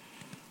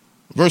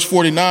 Verse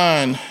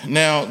 49,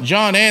 now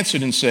John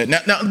answered and said,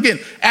 now again,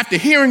 after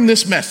hearing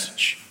this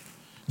message,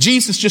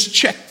 Jesus just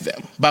checked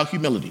them about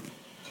humility.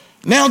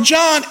 Now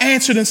John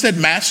answered and said,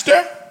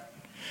 Master,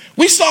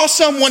 we saw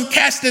someone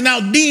casting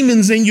out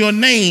demons in your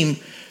name,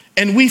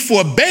 and we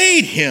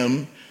forbade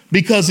him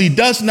because he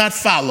does not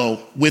follow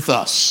with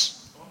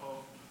us.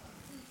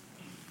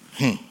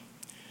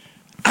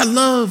 I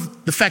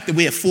love the fact that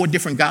we have 4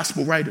 different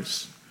gospel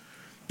writers,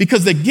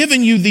 because they're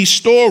giving you these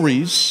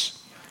stories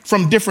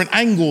from different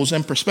angles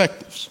and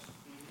perspectives.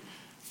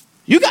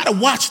 You got to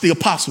watch the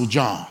Apostle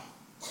John,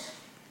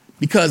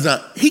 because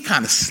he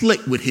kind of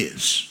slick with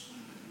his.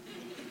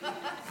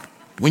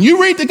 When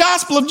you read the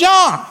Gospel of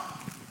John,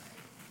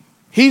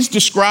 he's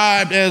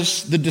described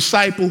as the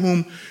disciple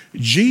whom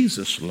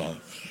Jesus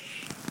loved.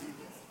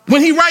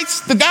 When he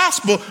writes the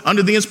gospel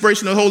under the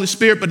inspiration of the Holy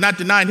Spirit, but not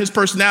denying his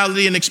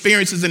personality and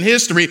experiences in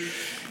history,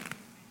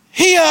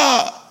 he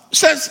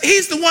says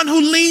he's the one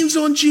who leans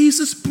on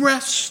Jesus'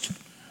 breast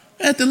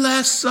at the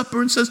Last Supper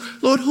and says,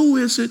 Lord, who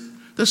is it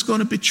that's going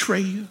to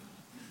betray you?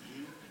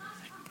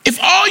 If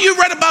all you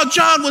read about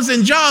John was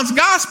in John's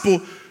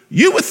gospel,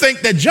 you would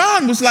think that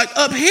John was like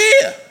up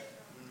here.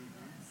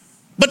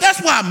 But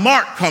that's why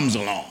Mark comes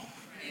along.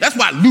 That's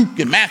why Luke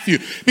and Matthew,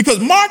 because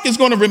Mark is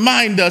going to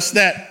remind us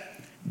that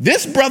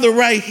this brother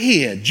right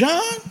here,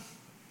 John,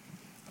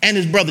 and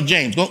his brother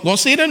James, going to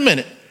see it in a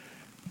minute,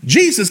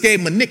 Jesus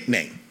gave him a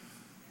nickname.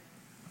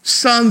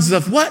 Sons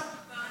of what?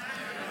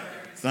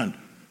 Thunder.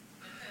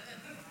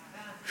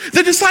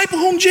 The disciple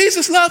whom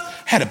Jesus loved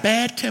had a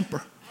bad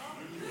temper.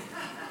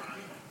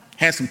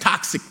 Had some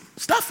toxic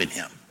stuff in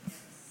him.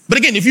 But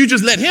again, if you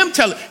just let him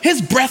tell it,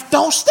 his breath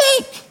don't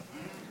stink.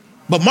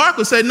 But Mark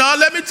would say, no,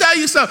 let me tell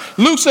you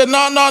something. Luke said,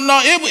 no.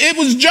 It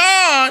was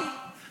John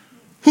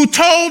who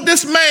told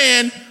this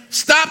man,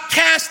 stop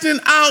casting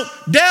out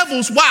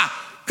devils. Why?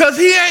 Because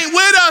he ain't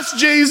with us,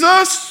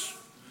 Jesus.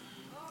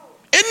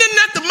 Isn't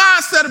that the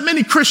mindset of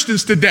many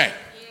Christians today?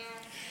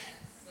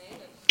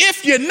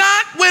 If you're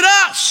not with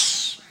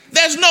us,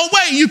 there's no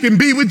way you can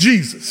be with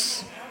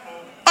Jesus.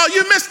 Oh,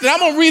 you missed it. I'm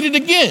going to read it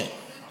again.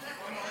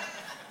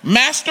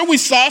 Master, we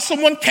saw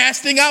someone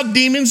casting out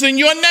demons in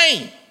your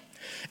name,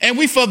 and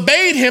we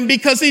forbade him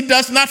because he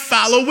does not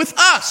follow with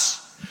us.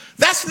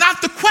 That's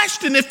not the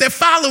question if they're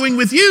following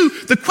with you.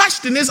 The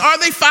question is, are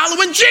they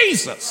following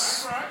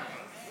Jesus?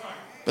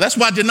 But that's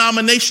why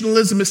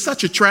denominationalism is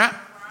such a trap.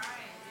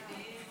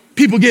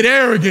 People get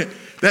arrogant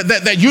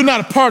that you're not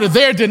a part of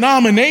their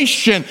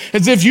denomination,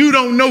 as if you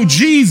don't know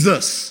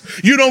Jesus.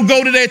 You don't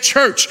go to their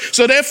church,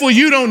 so therefore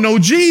you don't know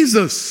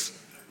Jesus.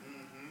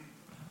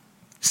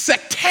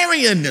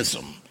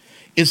 Sectarianism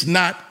is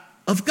not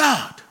of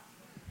God.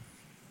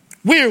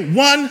 We're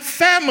one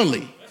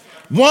family,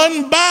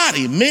 one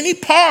body, many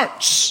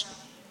parts.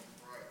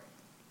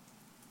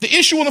 The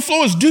issue on the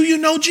floor is, do you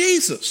know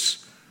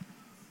Jesus?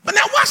 But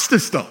now watch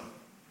this though.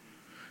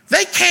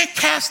 They can't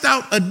cast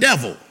out a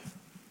devil.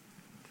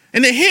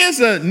 And then here's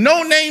a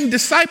no-name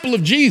disciple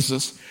of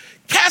Jesus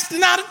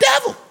casting out a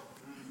devil.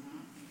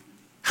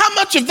 How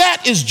much of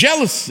that is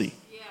jealousy?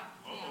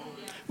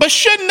 But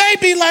shouldn't they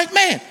be like,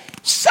 man,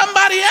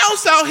 somebody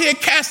else out here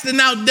casting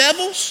out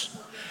devils?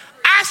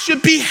 I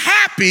should be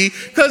happy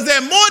because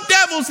there are more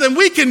devils than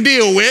we can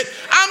deal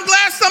with. I'm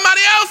glad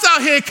somebody else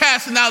out here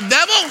casting out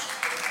devils.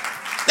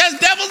 There's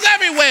devils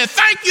everywhere.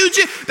 Thank you,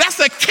 Jesus. That's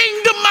a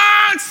kingdom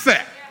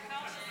mindset.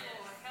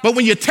 But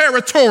when you're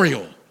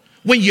territorial,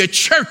 when you're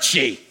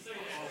churchy,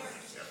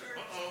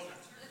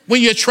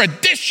 when you're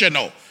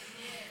traditional,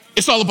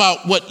 it's all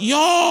about what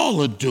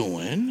y'all are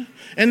doing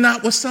and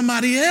not what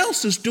somebody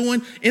else is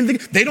doing.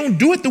 They don't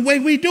do it the way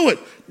we do it.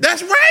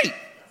 That's right.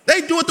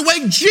 They do it the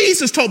way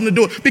Jesus told them to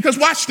do it. Because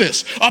watch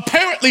this.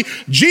 Apparently,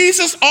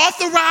 Jesus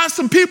authorized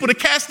some people to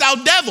cast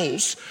out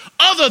devils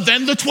other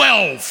than the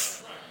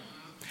 12.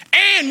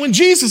 And when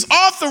Jesus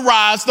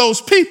authorized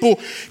those people,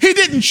 he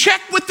didn't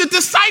check with the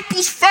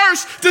disciples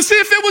first to see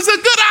if it was a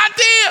good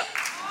idea.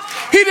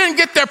 He didn't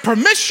get their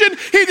permission.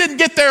 He didn't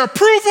get their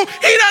approval.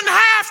 He doesn't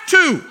have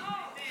to.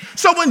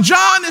 So when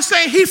John is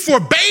saying he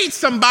forbade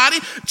somebody,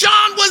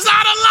 John was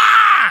out of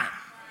line.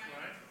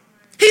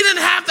 He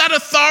didn't have that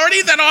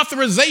authority, that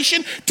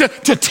authorization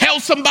to tell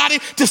somebody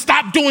to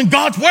stop doing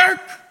God's work.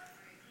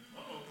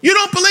 You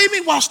don't believe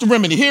me? Watch the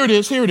remedy. Here it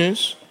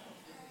is.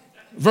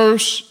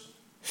 Verse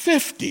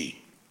 50.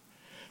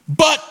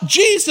 But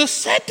Jesus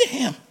said to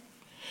him,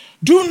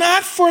 Do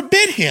not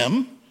forbid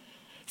him,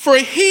 for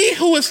he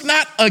who is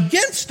not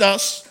against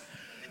us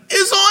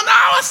is on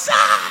our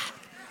side.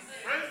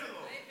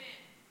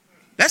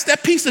 That's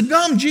that piece of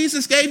gum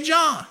Jesus gave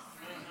John.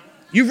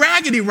 You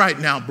raggedy right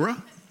now, bro.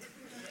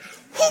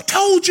 Who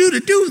told you to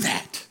do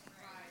that?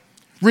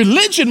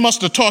 Religion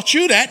must have taught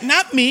you that,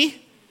 not me.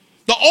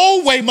 The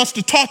old way must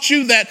have taught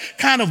you that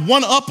kind of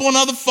one up on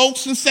other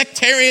folks and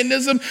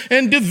sectarianism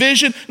and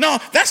division. No,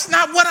 that's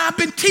not what I've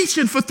been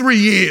teaching for 3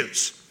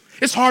 years.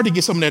 It's hard to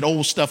get some of that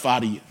old stuff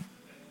out of you.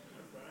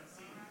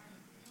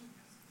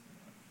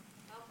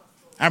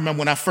 I remember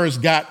when I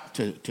first got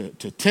to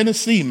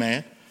Tennessee,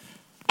 man,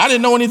 I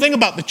didn't know anything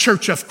about the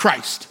Church of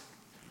Christ.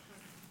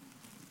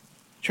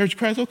 Church of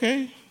Christ,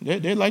 okay.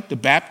 They're like the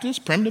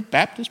Baptist, Primitive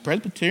Baptist,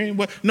 Presbyterian.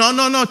 What?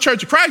 No,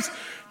 Church of Christ.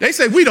 They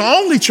say we the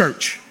only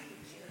church.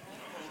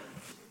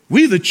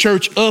 We the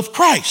Church of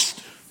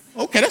Christ.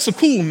 Okay, that's a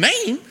cool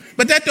name,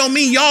 but that don't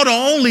mean y'all the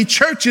only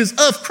churches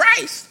of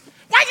Christ.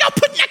 Why y'all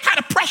putting that kind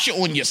of pressure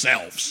on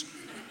yourselves?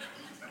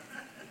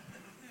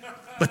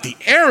 But the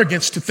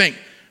arrogance to think,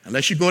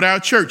 unless you go to our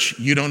church,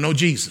 you don't know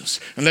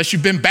Jesus. Unless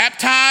you've been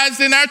baptized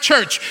in our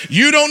church,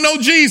 you don't know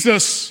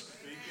Jesus.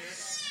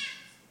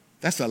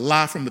 That's a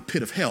lie from the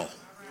pit of hell.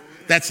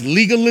 That's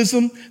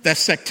legalism, that's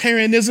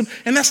sectarianism,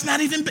 and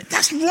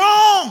that's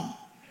wrong.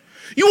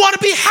 You ought to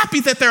be happy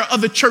that there are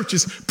other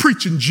churches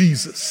preaching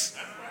Jesus.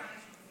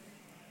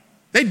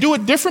 They do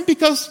it different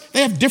because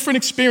they have different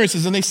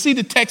experiences and they see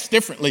the text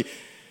differently.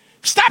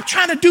 Stop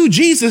trying to do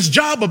Jesus'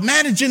 job of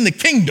managing the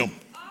kingdom.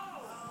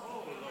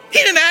 He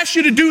didn't ask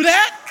you to do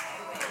that.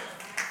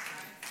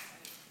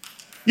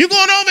 You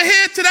going over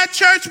here to that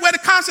church where the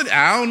concert,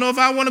 I don't know if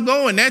I want to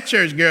go in that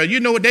church, girl. You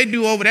know what they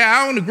do over there.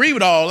 I don't agree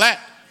with all that.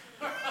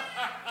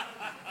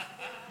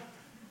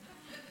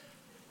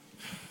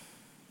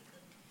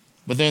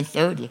 But then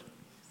thirdly,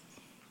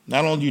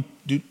 not only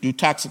do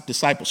toxic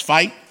disciples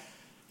fight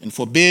and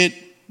forbid,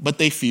 but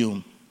they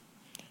fume.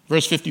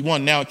 Verse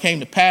 51, now it came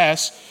to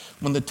pass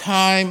when the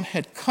time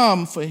had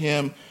come for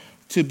him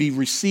to be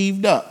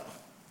received up,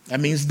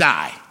 that means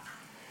die,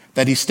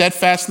 that he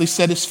steadfastly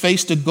set his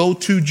face to go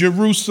to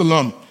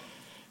Jerusalem.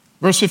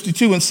 Verse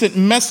 52, and sent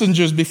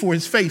messengers before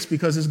his face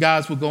because his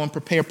guys would go and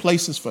prepare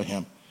places for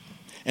him.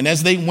 And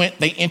as they went,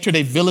 they entered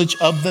a village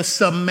of the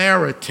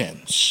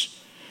Samaritans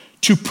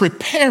to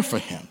prepare for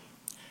him.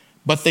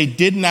 But they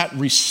did not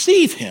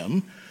receive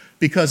him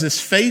because his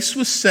face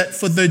was set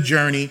for the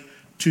journey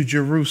to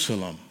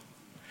Jerusalem.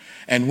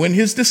 And when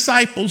his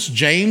disciples,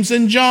 James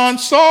and John,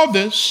 saw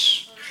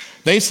this,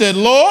 they said,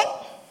 Lord,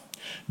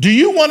 do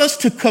you want us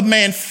to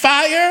command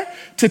fire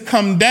to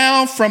come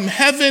down from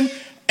heaven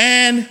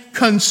and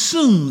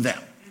consume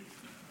them?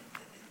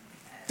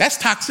 That's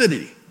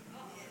toxicity.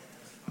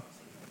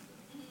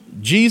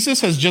 Jesus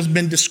has just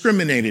been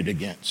discriminated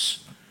against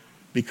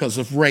because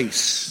of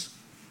race.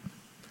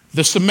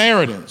 The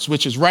Samaritans,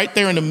 which is right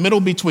there in the middle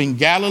between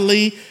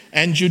Galilee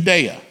and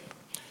Judea.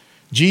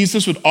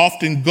 Jesus would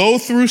often go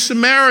through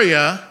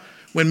Samaria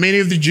when many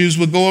of the Jews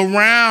would go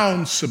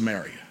around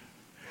Samaria.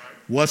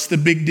 What's the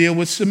big deal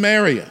with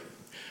Samaria?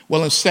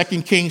 Well, in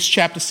 2 Kings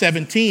chapter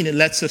 17, it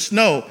lets us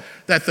know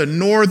that the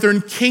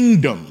northern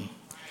kingdom,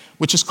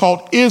 which is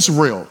called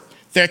Israel,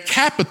 their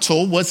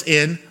capital was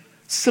in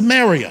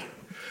Samaria.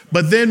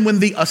 But then when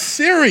the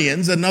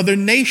Assyrians, another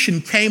nation,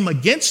 came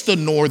against the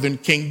northern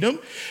kingdom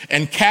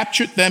and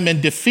captured them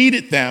and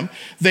defeated them,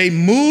 they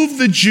moved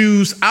the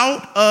Jews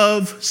out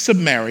of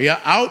Samaria,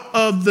 out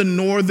of the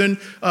northern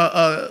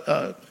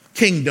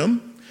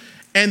kingdom,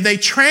 and they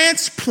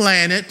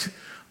transplanted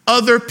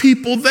other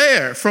people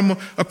there from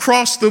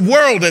across the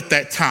world at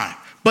that time.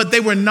 But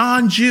they were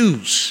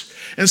non-Jews.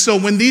 And so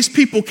when these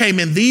people came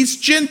in, these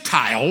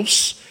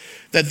Gentiles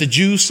that the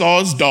Jews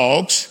saw as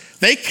dogs,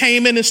 they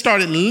came in and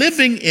started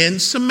living in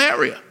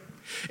Samaria.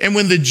 And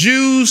when the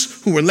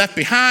Jews who were left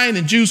behind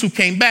and Jews who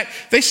came back,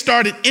 they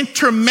started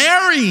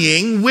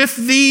intermarrying with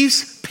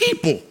these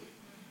people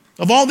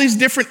of all these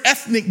different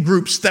ethnic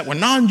groups that were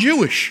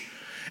non-Jewish.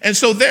 And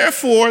so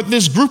therefore,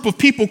 this group of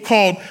people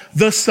called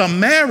the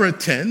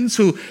Samaritans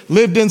who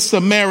lived in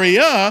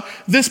Samaria,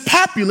 this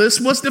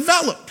populace was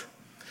developed.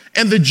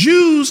 And the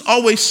Jews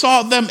always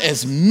saw them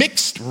as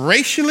mixed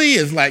racially,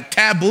 as like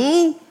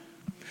taboo.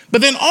 But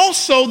then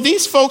also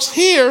these folks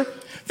here,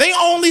 they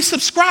only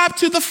subscribed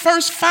to the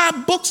first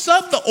 5 books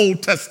of the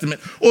Old Testament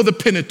or the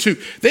Pentateuch.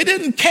 They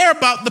didn't care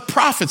about the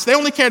prophets. They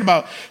only cared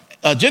about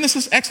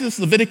Genesis, Exodus,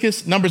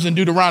 Leviticus, Numbers, and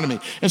Deuteronomy.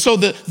 And so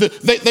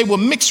they were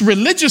mixed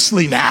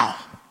religiously now.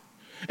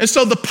 And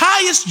so the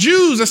pious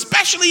Jews,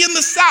 especially in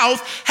the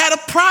South, had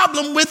a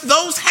problem with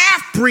those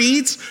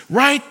half-breeds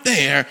right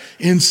there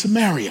in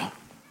Samaria.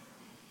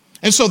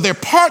 And so they're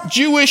part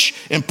Jewish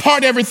and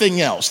part everything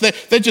else.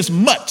 They're just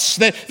mutts.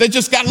 They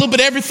just got a little bit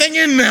of everything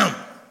in them.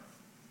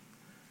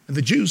 And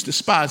the Jews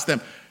despised them.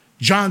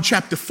 John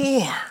chapter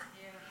 4,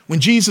 when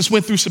Jesus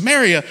went through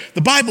Samaria,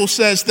 the Bible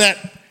says that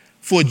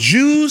for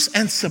Jews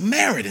and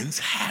Samaritans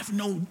have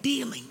no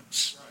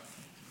dealings.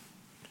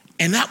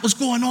 And that was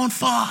going on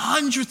for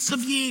hundreds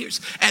of years,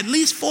 at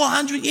least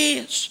 400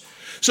 years.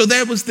 So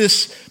there was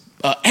this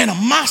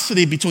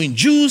animosity between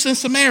Jews and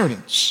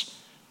Samaritans.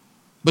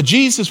 But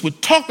Jesus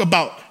would talk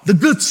about the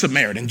good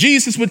Samaritan.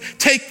 Jesus would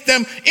take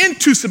them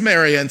into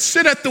Samaria and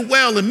sit at the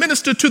well and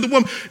minister to the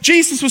woman.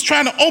 Jesus was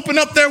trying to open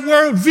up their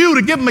worldview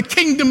to give them a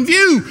kingdom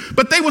view,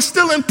 but they were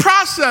still in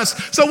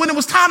process. So when it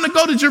was time to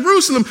go to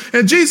Jerusalem,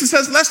 and Jesus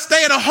says, let's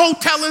stay at a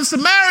hotel in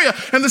Samaria.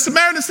 And the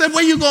Samaritan said,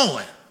 where you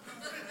going?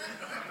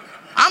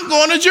 I'm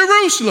going to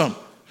Jerusalem.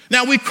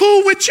 Now we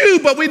cool with you,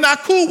 but we're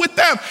not cool with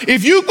them.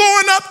 If you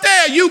going up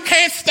there, you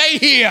can't stay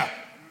here.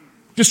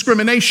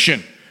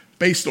 Discrimination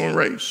based on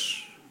race.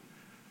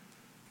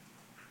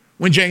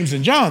 When James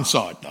and John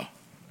saw it, though,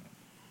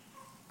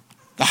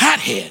 the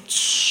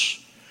hotheads,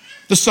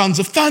 the sons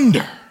of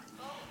thunder.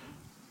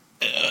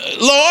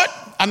 Lord,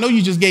 I know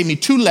you just gave me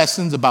 2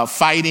 lessons about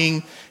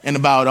fighting and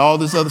about all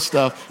this other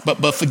stuff,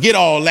 but forget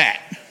all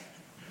that.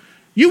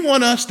 You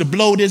want us to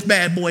blow this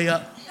bad boy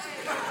up?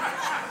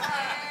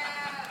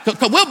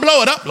 Because we'll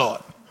blow it up,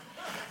 Lord.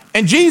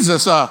 And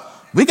Jesus,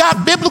 we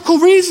got biblical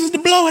reasons to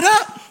blow it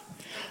up.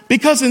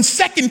 Because in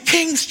 2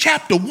 Kings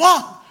chapter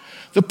 1,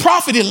 the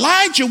prophet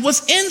Elijah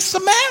was in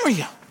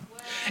Samaria.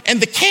 And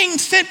the king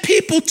sent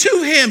people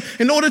to him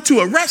in order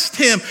to arrest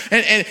him.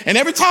 And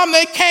every time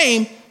they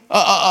came,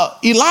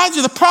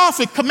 Elijah the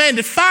prophet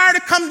commanded fire to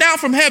come down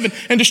from heaven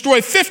and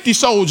destroy 50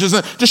 soldiers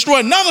and destroy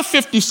another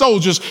 50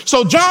 soldiers.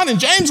 So John and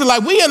James are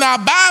like, we in our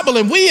Bible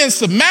and we in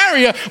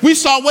Samaria, we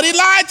saw what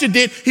Elijah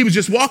did. He was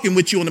just walking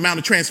with you on the Mount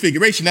of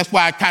Transfiguration. That's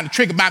why I kind of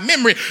triggered my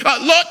memory.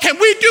 Lord, can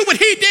we do what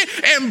he did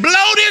and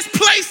blow this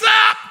place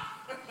up?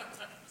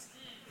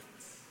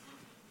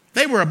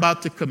 They were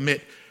about to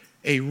commit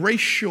a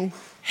racial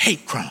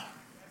hate crime,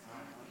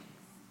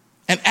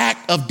 an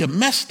act of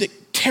domestic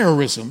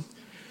terrorism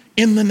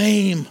in the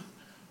name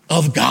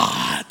of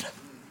God.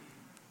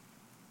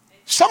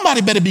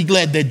 Somebody better be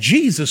glad that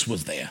Jesus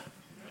was there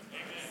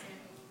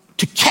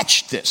to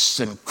catch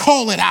this and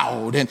call it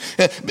out. And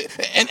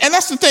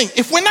that's the thing.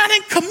 If we're not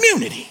in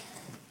community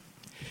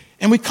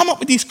and we come up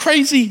with these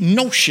crazy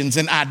notions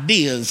and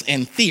ideas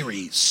and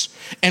theories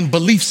and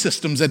belief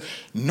systems and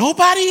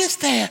nobody is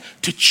there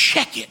to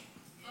check it,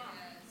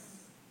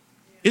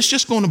 it's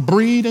just going to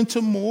breed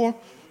into more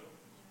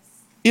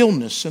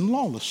illness and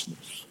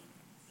lawlessness.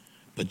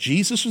 But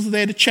Jesus was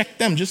there to check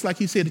them, just like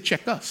he's here to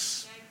check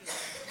us.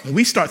 When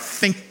we start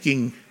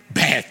thinking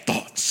bad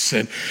thoughts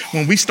and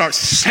when we start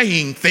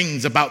saying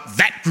things about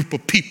that group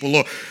of people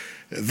or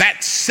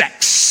that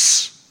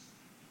sex,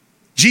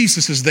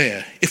 Jesus is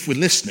there, if we're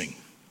listening,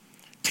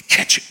 to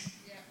catch it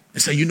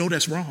and say, you know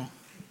that's wrong.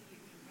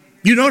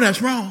 You know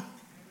that's wrong.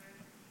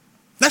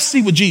 Let's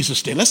see what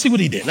Jesus did. Let's see what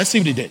he did. Let's see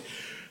what he did.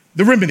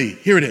 The remedy,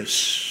 here it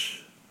is.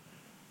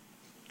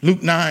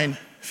 Luke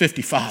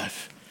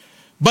 9:55.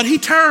 But he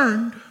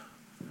turned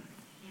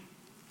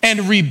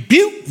and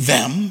rebuked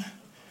them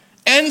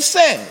and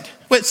said,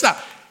 wait, stop.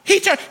 He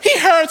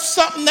heard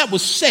something that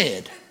was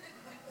said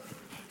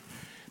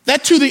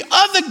that to the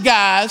other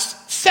guys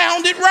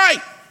sounded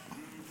right.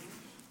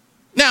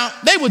 Now,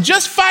 they were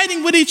just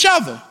fighting with each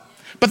other,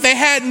 but they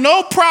had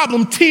no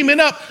problem teaming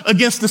up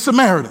against the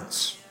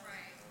Samaritans.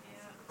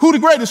 Who the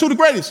greatest? Who the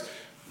greatest?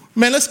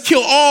 Man, let's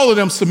kill all of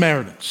them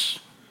Samaritans.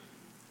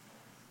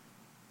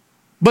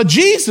 But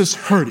Jesus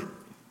heard it,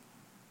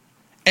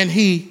 and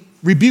he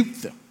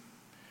rebuked them.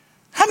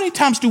 How many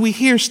times do we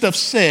hear stuff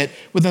said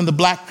within the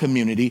black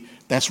community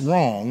that's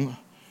wrong,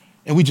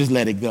 and we just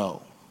let it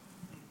go?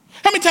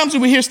 How many times do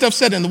we hear stuff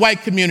said in the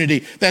white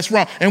community that's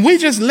wrong, and we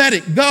just let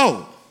it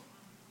go?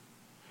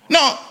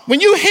 No, when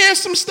you hear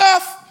some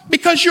stuff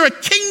because you're a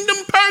kingdom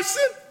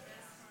person,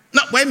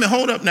 no, wait a minute,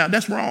 hold up now,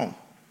 that's wrong.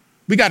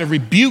 We got to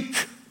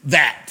rebuke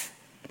that.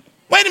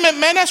 Wait a minute,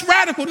 man, that's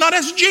radical. No,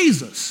 that's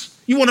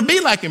Jesus. You want to be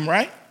like him,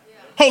 right? Yeah.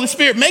 Holy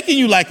Spirit making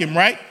you like him,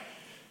 right?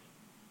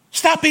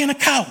 Stop being a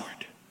coward.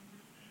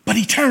 But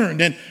he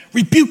turned and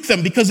rebuked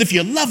them, because if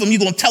you love him, you're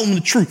going to tell them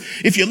the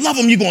truth. If you love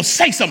him, you're going to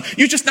say something.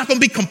 You're just not going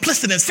to be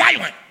complicit and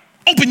silent.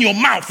 Open your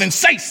mouth and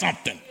say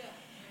something.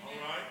 Yeah.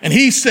 And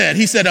he said,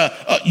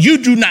 you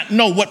do not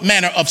know what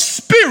manner of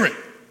spirit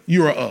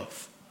you are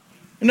of.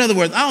 In other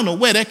words, I don't know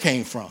where that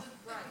came from.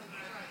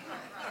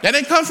 That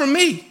didn't come from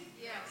me.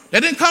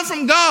 That didn't come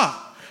from God.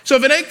 So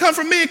if it ain't come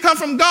from me, it come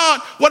from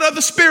God. What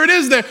other spirit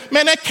is there?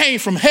 Man, that came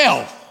from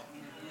hell.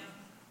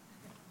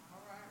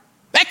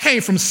 That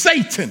came from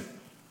Satan.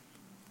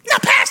 Now,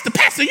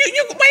 Pastor, you wait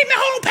a minute,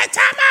 hold on,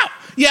 time out.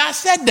 Yeah, I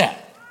said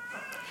that.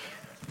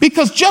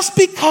 Because just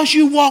because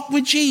you walk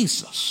with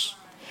Jesus,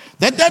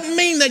 that doesn't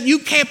mean that you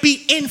can't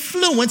be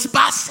influenced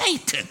by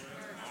Satan.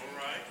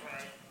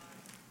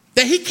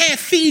 That he can't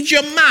feed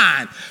your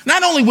mind,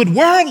 not only with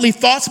worldly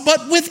thoughts,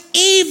 but with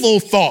evil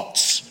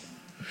thoughts.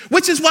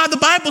 Which is why the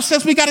Bible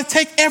says we got to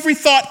take every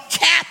thought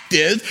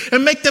captive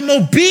and make them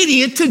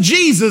obedient to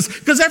Jesus,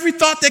 because every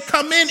thought that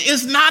come in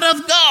is not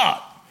of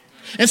God.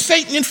 And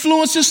Satan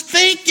influences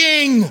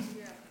thinking.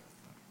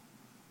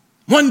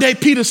 One day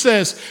Peter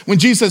says, when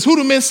Jesus says, who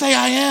do men say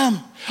I am?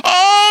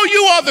 Oh,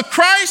 you are the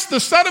Christ, the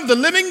Son of the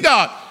living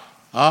God.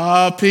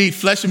 Pete,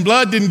 flesh and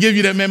blood didn't give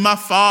you that, man. My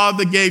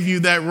Father gave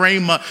you that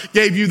rhema,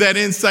 gave you that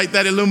insight,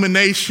 that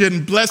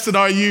illumination. Blessed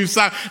are you.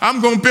 So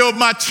I'm going to build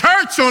my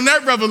church on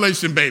that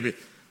revelation, baby.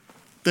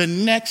 The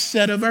next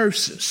set of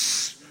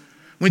verses,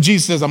 when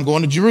Jesus says, I'm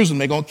going to Jerusalem,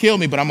 they're going to kill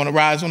me, but I'm going to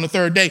rise on the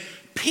third day.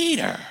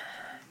 Peter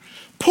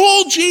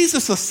pulled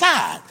Jesus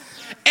aside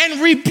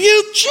and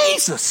rebuked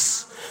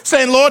Jesus,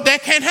 saying, Lord,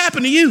 that can't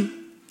happen to you.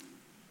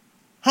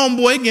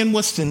 Homeboy, again,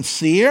 was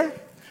sincere,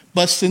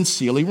 but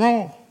sincerely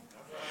wrong.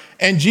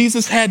 And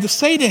Jesus had to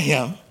say to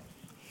him,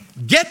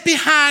 get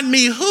behind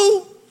me,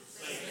 who?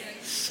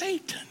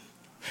 Satan.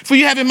 For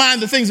you have in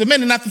mind the things of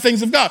men and not the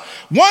things of God.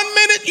 1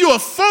 minute you are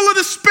full of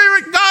the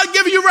Spirit, God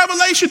giving you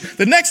revelation.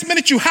 The next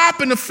minute you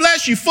hop in the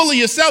flesh, you're full of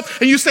yourself,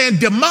 and you're saying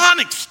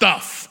demonic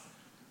stuff.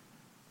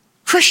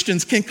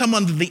 Christians can come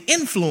under the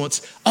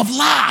influence of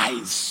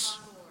lies.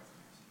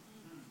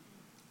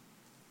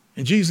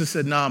 And Jesus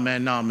said, nah,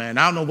 man.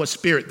 I don't know what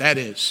spirit that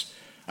is.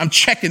 I'm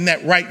checking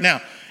that right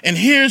now. And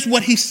here's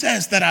what he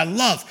says that I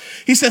love.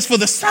 He says, for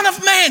the Son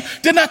of Man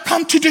did not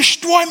come to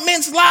destroy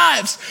men's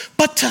lives,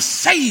 but to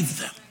save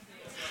them.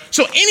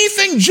 So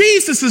anything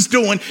Jesus is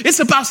doing, it's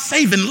about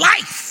saving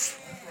life.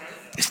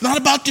 It's not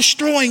about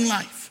destroying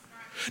life.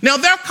 Now,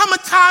 there'll come a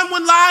time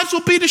when lives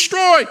will be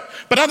destroyed.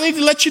 But I need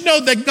to let you know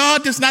that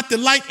God does not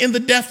delight in the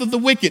death of the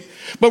wicked.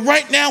 But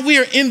right now we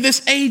are in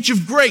this age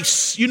of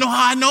grace. You know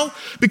how I know?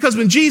 Because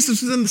when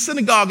Jesus was in the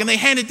synagogue and they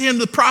handed to him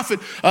the prophet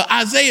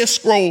Isaiah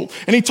scroll,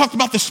 and he talked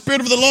about the Spirit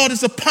of the Lord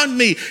is upon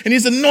me, and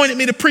he's anointed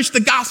me to preach the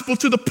gospel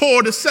to the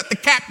poor, to set the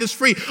captives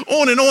free,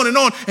 on and on and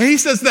on. And he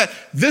says that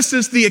this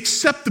is the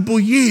acceptable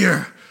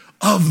year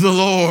of the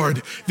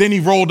Lord. Then he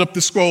rolled up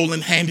the scroll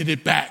and handed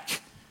it back.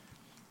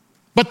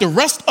 But the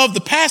rest of the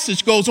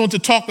passage goes on to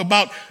talk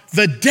about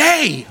the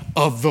day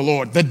of the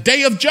Lord, the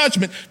day of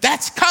judgment.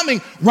 That's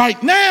coming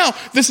right now.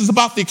 This is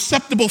about the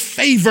acceptable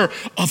favor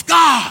of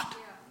God.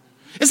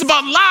 It's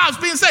about lives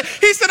being saved.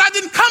 He said, I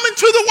didn't come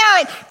into the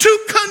world to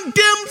condemn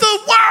the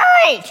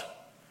world,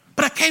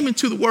 but I came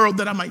into the world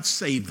that I might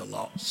save the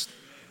lost.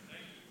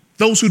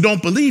 Those who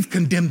don't believe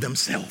condemn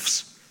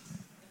themselves.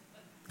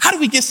 How do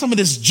we get some of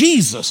this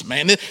Jesus,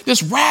 man,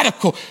 this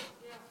radical?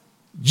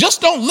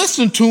 Just don't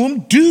listen to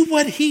him. Do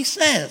what he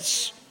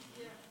says,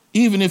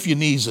 even if your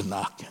knees are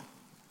knocking.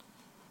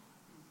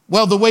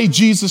 Well, the way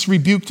Jesus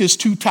rebuked his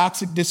two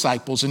toxic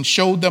disciples and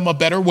showed them a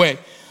better way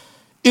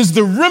is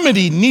the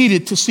remedy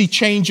needed to see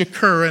change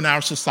occur in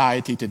our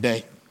society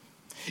today.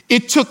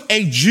 It took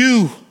a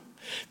Jew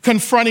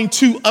confronting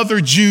two other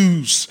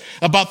Jews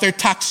about their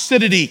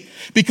toxicity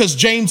because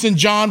James and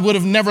John would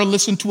have never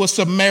listened to a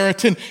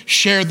Samaritan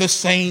share the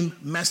same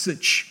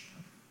message.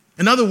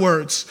 In other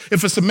words,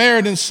 if a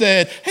Samaritan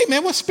said, hey,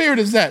 man, what spirit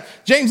is that?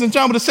 James and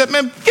John would have said,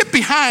 man, get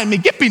behind me,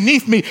 get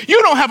beneath me.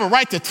 You don't have a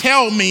right to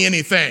tell me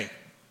anything.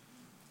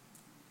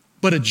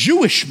 But a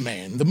Jewish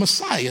man, the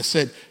Messiah,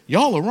 said,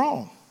 y'all are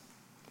wrong.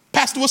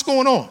 Pastor, what's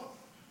going on?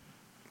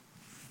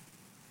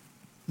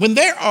 When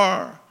there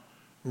are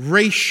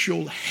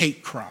racial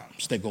hate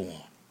crimes that go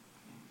on,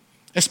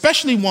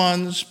 especially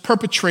ones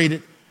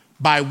perpetrated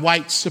by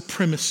white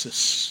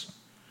supremacists,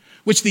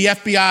 which the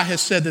FBI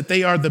has said that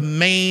they are the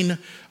main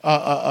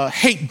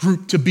hate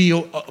group to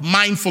be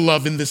mindful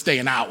of in this day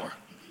and hour.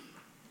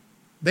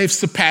 They've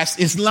surpassed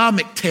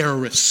Islamic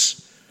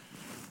terrorists.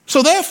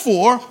 So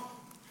therefore,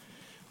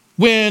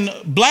 when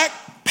black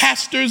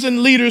pastors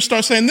and leaders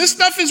start saying this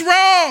stuff is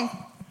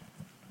wrong,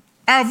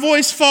 our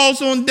voice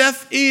falls on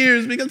deaf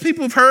ears because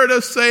people have heard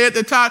us say it.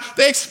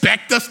 They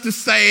expect us to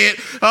say it.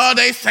 Oh,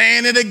 they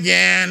saying it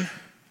again.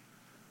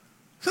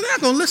 So they're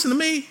not going to listen to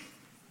me.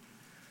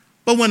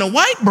 But when a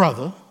white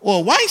brother or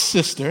a white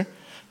sister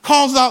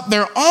calls out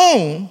their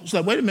own, it's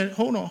like, wait a minute,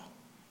 hold on.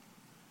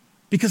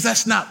 Because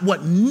that's not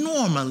what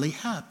normally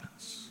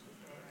happens.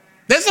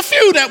 There's a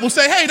few that will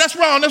say, hey, that's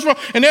wrong.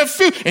 And there are a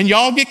few, and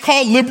y'all get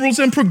called liberals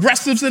and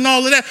progressives and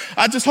all of that.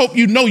 I just hope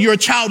you know you're a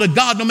child of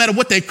God no matter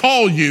what they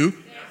call you.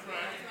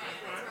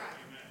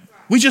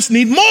 We just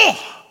need more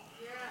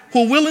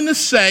who are willing to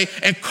say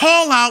and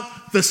call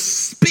out the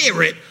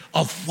spirit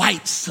of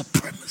white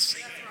supremacy.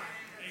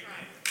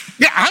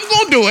 Yeah, I'm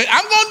going to do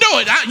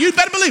it. You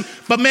better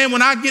believe. But, man,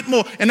 when I get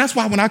more, and that's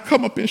why when I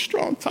come up in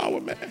Strong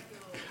Tower, man,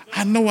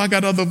 I know I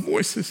got other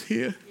voices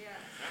here.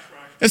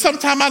 And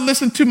sometimes I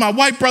listen to my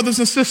white brothers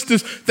and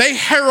sisters. They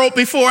herald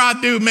before I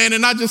do, man,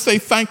 and I just say,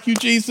 thank you,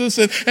 Jesus.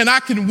 And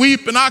I can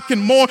weep and I can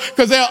mourn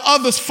because there are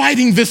others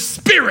fighting this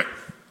spirit.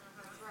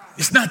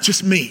 It's not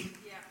just me.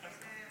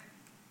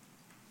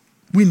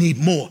 We need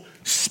more.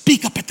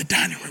 Speak up at the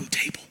dining room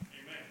table.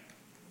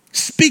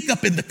 Speak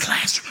up in the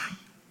classroom.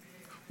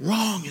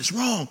 Wrong is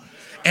wrong.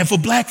 And for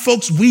black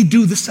folks, we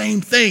do the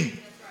same thing.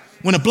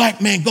 When a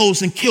black man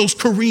goes and kills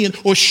Korean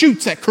or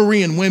shoots at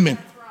Korean women,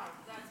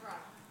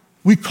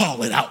 we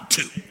call it out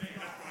too.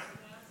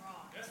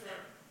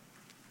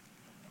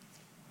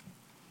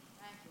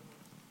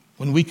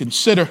 When we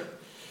consider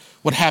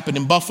what happened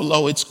in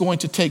Buffalo, it's going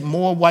to take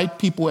more white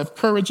people who have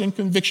courage and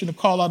conviction to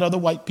call out other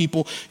white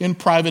people in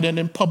private and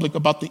in public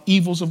about the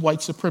evils of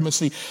white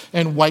supremacy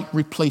and white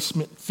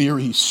replacement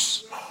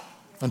theories.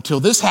 Until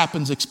this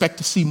happens, expect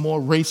to see more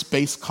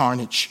race-based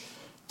carnage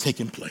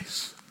taking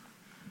place.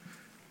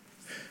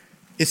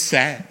 It's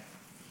sad.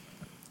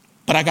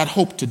 But I got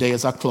hope today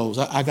as I close.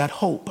 I got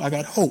hope. I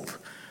got hope.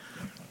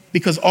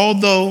 Because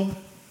although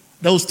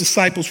those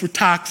disciples were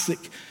toxic,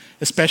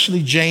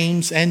 especially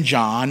James and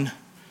John,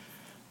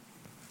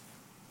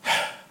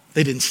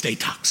 they didn't stay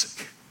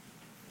toxic.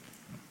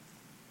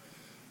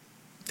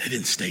 They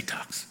didn't stay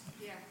toxic.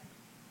 Yeah.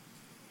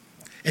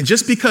 And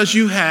just because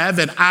you have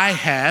and I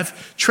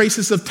have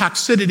traces of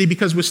toxicity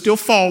because we're still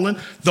fallen,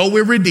 though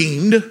we're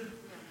redeemed,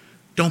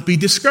 don't be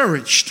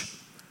discouraged.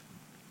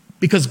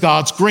 Because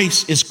God's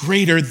grace is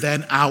greater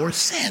than our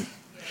sin.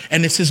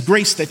 And it's his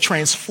grace that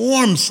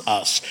transforms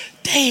us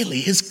daily,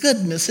 his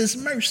goodness, his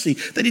mercy,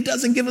 that he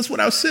doesn't give us what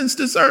our sins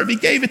deserve. He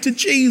gave it to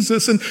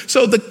Jesus. And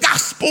so the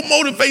gospel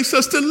motivates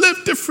us to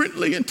live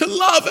differently and to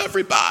love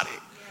everybody.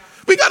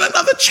 We got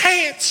another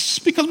chance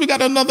because we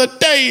got another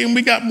day and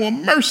we got more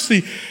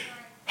mercy.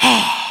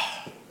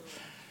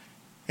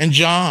 And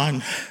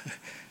John,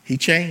 he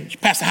changed.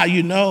 Pastor, how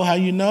you know? How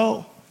you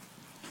know?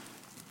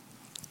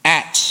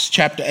 Acts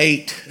chapter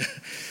 8,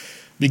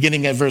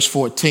 beginning at verse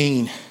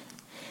 14.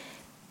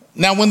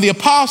 Now, when the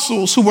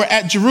apostles who were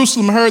at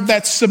Jerusalem heard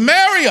that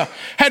Samaria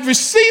had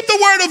received the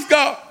word of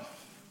God,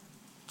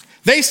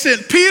 they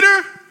sent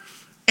Peter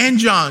and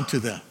John to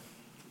them,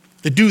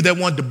 the dude that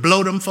wanted to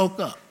blow them folk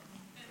up.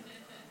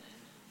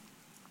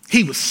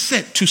 He was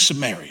sent to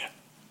Samaria,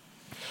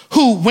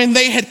 who, when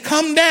they had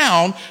come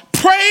down,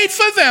 prayed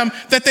for them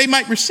that they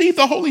might receive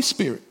the Holy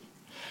Spirit.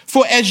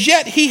 For as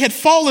yet he had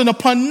fallen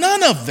upon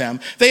none of them.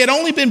 They had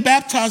only been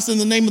baptized in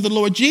the name of the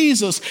Lord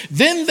Jesus.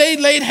 Then they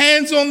laid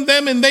hands on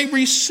them and they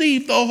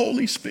received the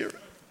Holy Spirit.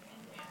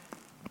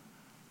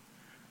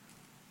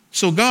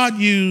 So God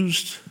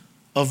used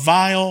a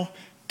vile,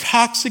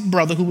 toxic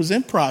brother who was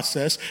in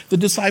process, the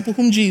disciple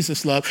whom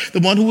Jesus loved, the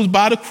one who was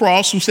by the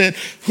cross, who said,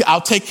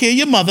 I'll take care of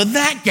your mother,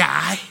 that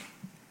guy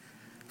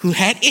who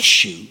had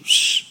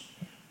issues.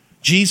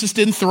 Jesus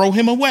didn't throw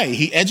him away.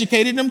 He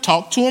educated him,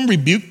 talked to him,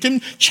 rebuked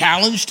him,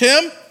 challenged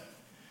him.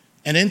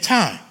 And in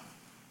time,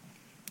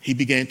 he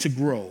began to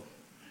grow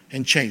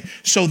and change.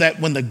 So that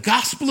when the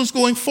gospel is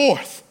going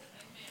forth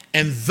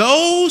and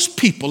those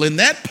people in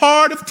that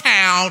part of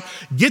town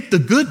get the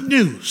good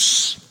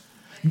news,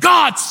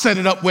 God set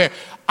it up where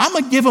I'm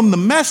going to give them the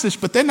message,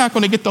 but they're not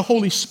going to get the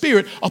Holy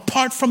Spirit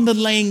apart from the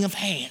laying of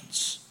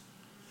hands.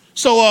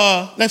 So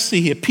let's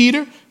see here.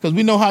 Peter, because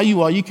we know how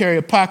you are. You carry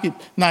a pocket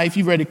knife.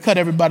 You ready to cut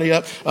everybody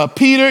up.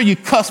 Peter, you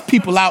cuss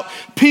people out.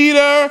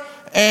 Peter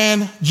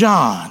and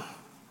John.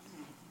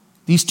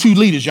 These two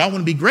leaders. Y'all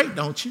want to be great,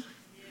 don't you?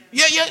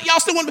 Yeah, y'all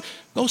still want to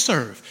go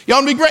serve. Y'all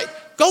want to be great?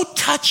 Go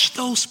touch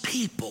those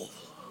people.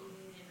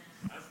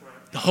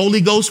 The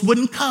Holy Ghost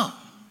wouldn't come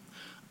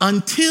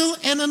until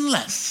and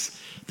unless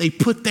they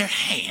put their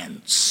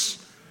hands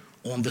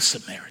on the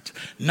Samaritan.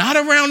 Not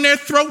around their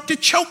throat to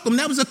choke them.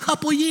 That was a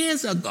couple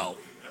years ago.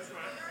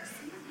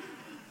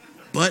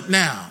 But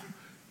now,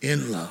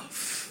 in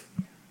love.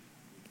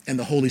 And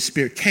the Holy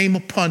Spirit came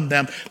upon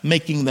them,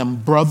 making them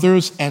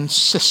brothers and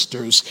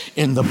sisters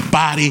in the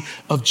body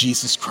of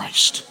Jesus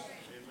Christ.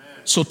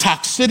 So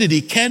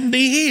toxicity can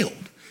be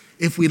healed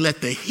if we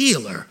let the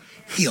healer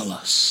heal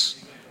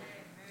us.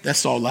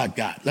 That's all I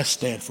got. Let's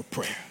stand for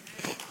prayer.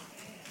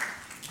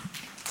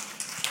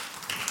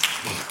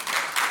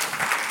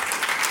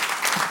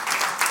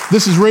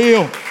 This is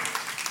real.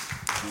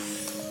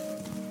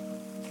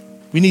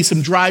 We need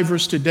some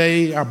drivers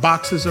today. Our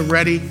boxes are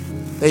ready.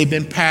 They've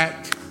been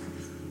packed,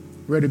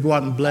 ready to go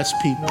out and bless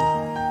people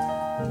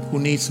who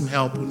need some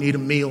help, who need a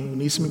meal, who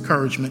need some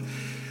encouragement.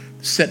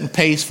 Setting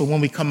pace for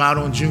when we come out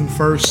on June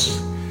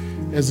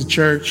 1st as a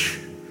church.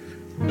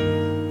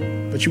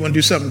 But you want to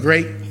do something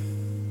great?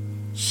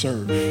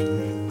 Serve.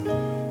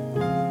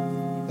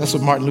 That's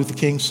what Martin Luther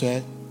King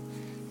said.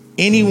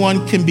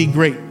 Anyone can be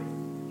great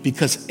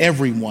because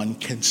everyone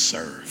can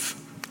serve.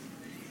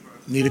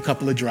 Need a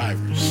couple of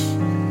drivers.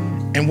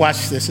 And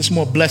watch this. It's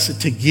more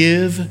blessed to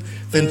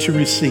give than to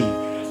receive.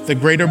 The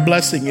greater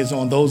blessing is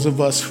on those of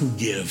us who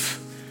give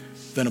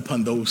than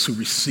upon those who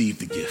receive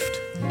the gift.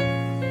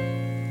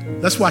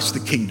 Let's watch the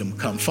kingdom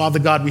come. Father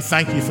God, we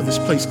thank you for this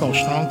place called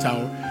Strong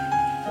Tower.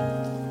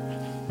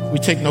 We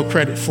take no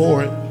credit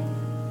for it.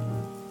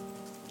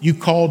 You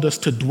called us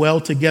to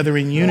dwell together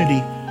in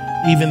unity,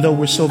 even though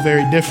we're so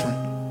very different.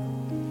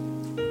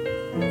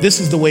 This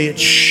is the way it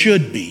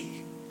should be.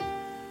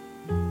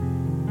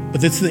 But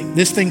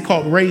this thing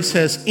called race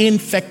has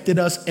infected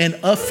us and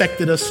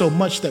affected us so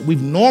much that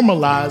we've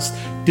normalized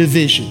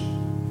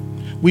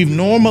division. We've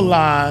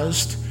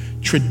normalized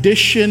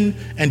tradition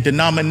and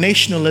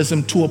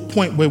denominationalism to a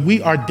point where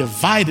we are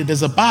divided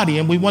as a body,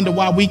 and we wonder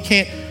why we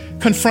can't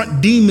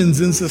confront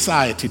demons in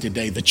society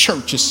today. The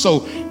church is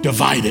so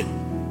divided.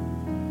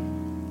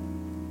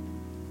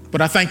 But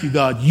I thank you,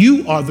 God,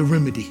 you are the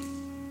remedy.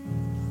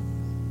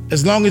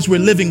 As long as we're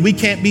living, we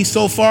can't be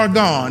so far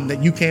gone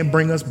that you can't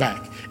bring us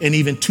back, and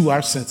even to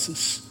our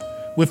senses.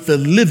 With the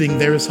living,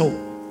 there is hope.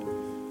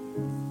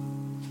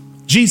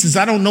 Jesus,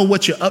 I don't know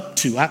what you're up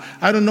to.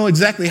 I don't know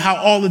exactly how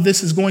all of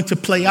this is going to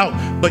play out,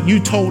 but you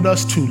told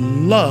us to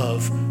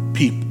love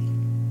people.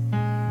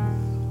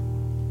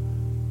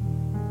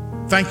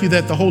 Thank you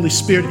that the Holy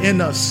Spirit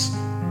in us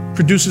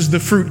produces the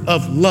fruit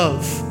of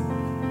love.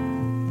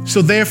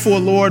 So therefore,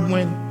 Lord,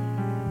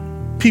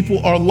 when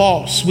people are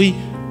lost, we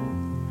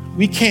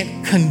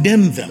can't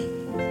condemn them.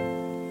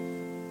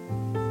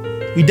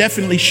 We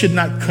definitely should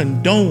not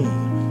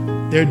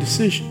condone their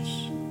decisions.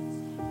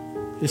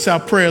 It's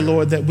our prayer,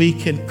 Lord, that we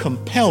can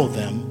compel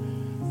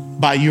them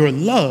by your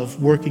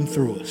love working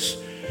through us.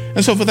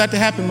 And so for that to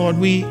happen, Lord,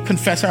 we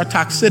confess our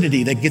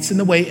toxicity that gets in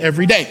the way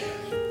every day.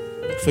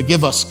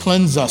 Forgive us,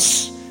 cleanse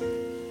us.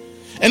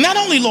 And not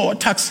only, Lord,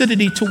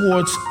 toxicity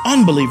towards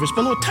unbelievers,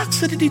 but Lord,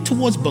 toxicity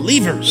towards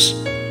believers.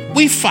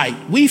 We fight,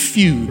 we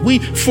feud, we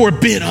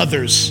forbid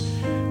others.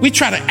 We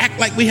try to act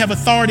like we have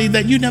authority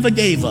that you never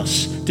gave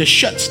us to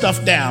shut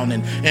stuff down,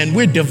 and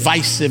we're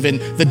divisive and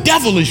the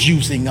devil is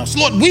using us.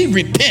 Lord, we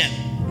repent.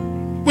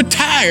 We're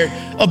tired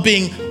of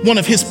being one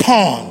of his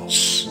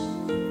pawns.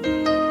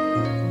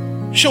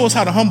 Show us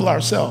how to humble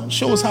ourselves.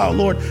 Show us how,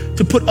 Lord,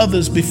 to put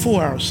others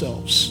before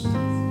ourselves.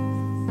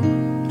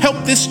 Help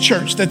this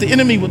church that the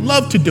enemy would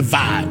love to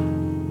divide.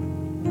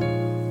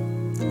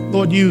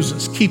 Lord, use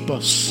us, keep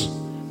us.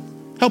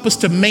 Help us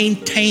to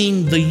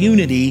maintain the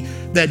unity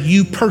that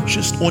you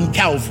purchased on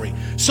Calvary.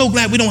 So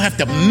glad we don't have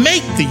to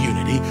make the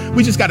unity.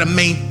 We just got to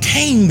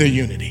maintain the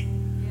unity.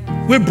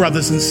 We're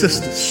brothers and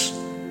sisters.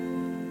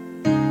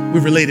 We're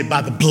related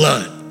by the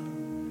blood.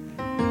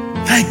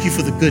 Thank you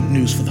for the good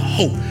news, for the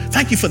hope.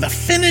 Thank you for the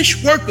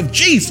finished work of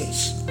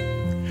Jesus.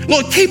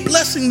 Lord, keep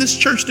blessing this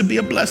church to be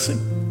a blessing.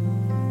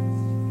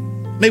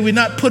 May we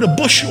not put a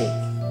bushel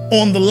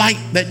on the light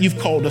that you've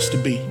called us to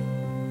be.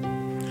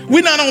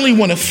 We not only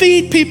want to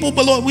feed people,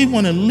 but Lord, we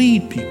want to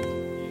lead people.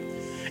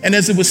 And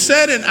as it was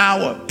said in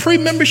our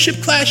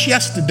pre-membership class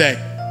yesterday,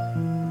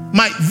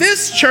 might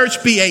this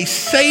church be a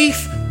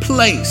safe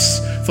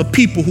place for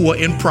people who are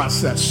in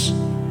process.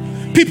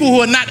 People who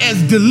are not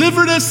as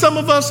delivered as some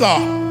of us are.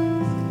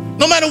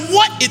 No matter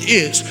what it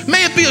is,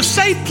 may it be a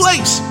safe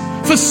place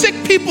for sick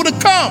people to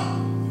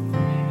come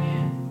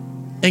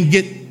and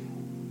get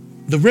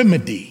the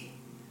remedy,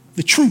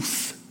 the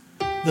truth,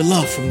 the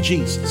love from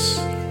Jesus.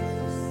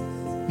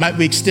 Might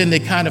we extend a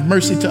kind of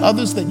mercy to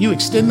others that you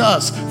extend to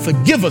us.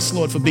 Forgive us,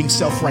 Lord, for being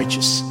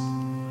self-righteous.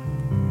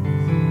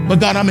 But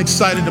God, I'm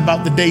excited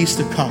about the days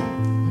to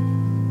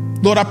come.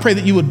 Lord, I pray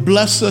that you would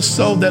bless us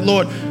so that,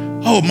 Lord,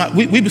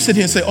 we would sit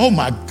here and say, oh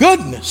my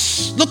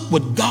goodness, look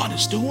what God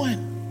is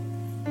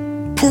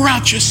doing. Pour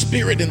out your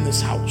spirit in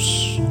this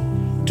house.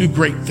 Do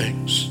great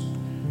things.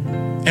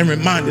 And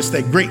remind us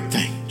that great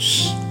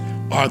things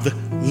are the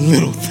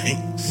little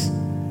things.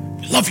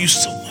 We love you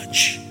so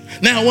much.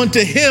 Now unto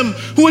him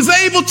who is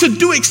able to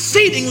do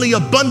exceedingly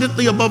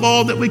abundantly above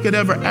all that we could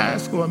ever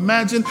ask or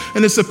imagine.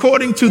 And it's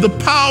according to the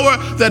power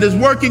that is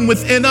working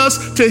within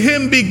us. To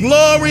him be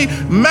glory,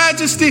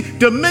 majesty,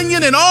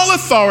 dominion, and all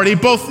authority,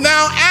 both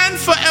now and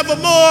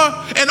forevermore.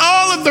 And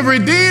all of the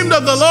redeemed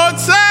of the Lord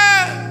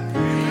said,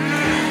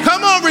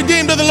 come on,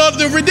 redeemed of the Lord.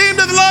 The redeemed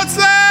of the Lord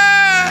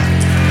said,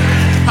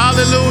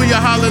 hallelujah,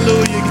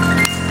 hallelujah.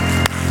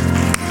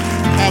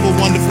 Have a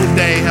wonderful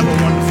day. Have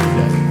a wonderful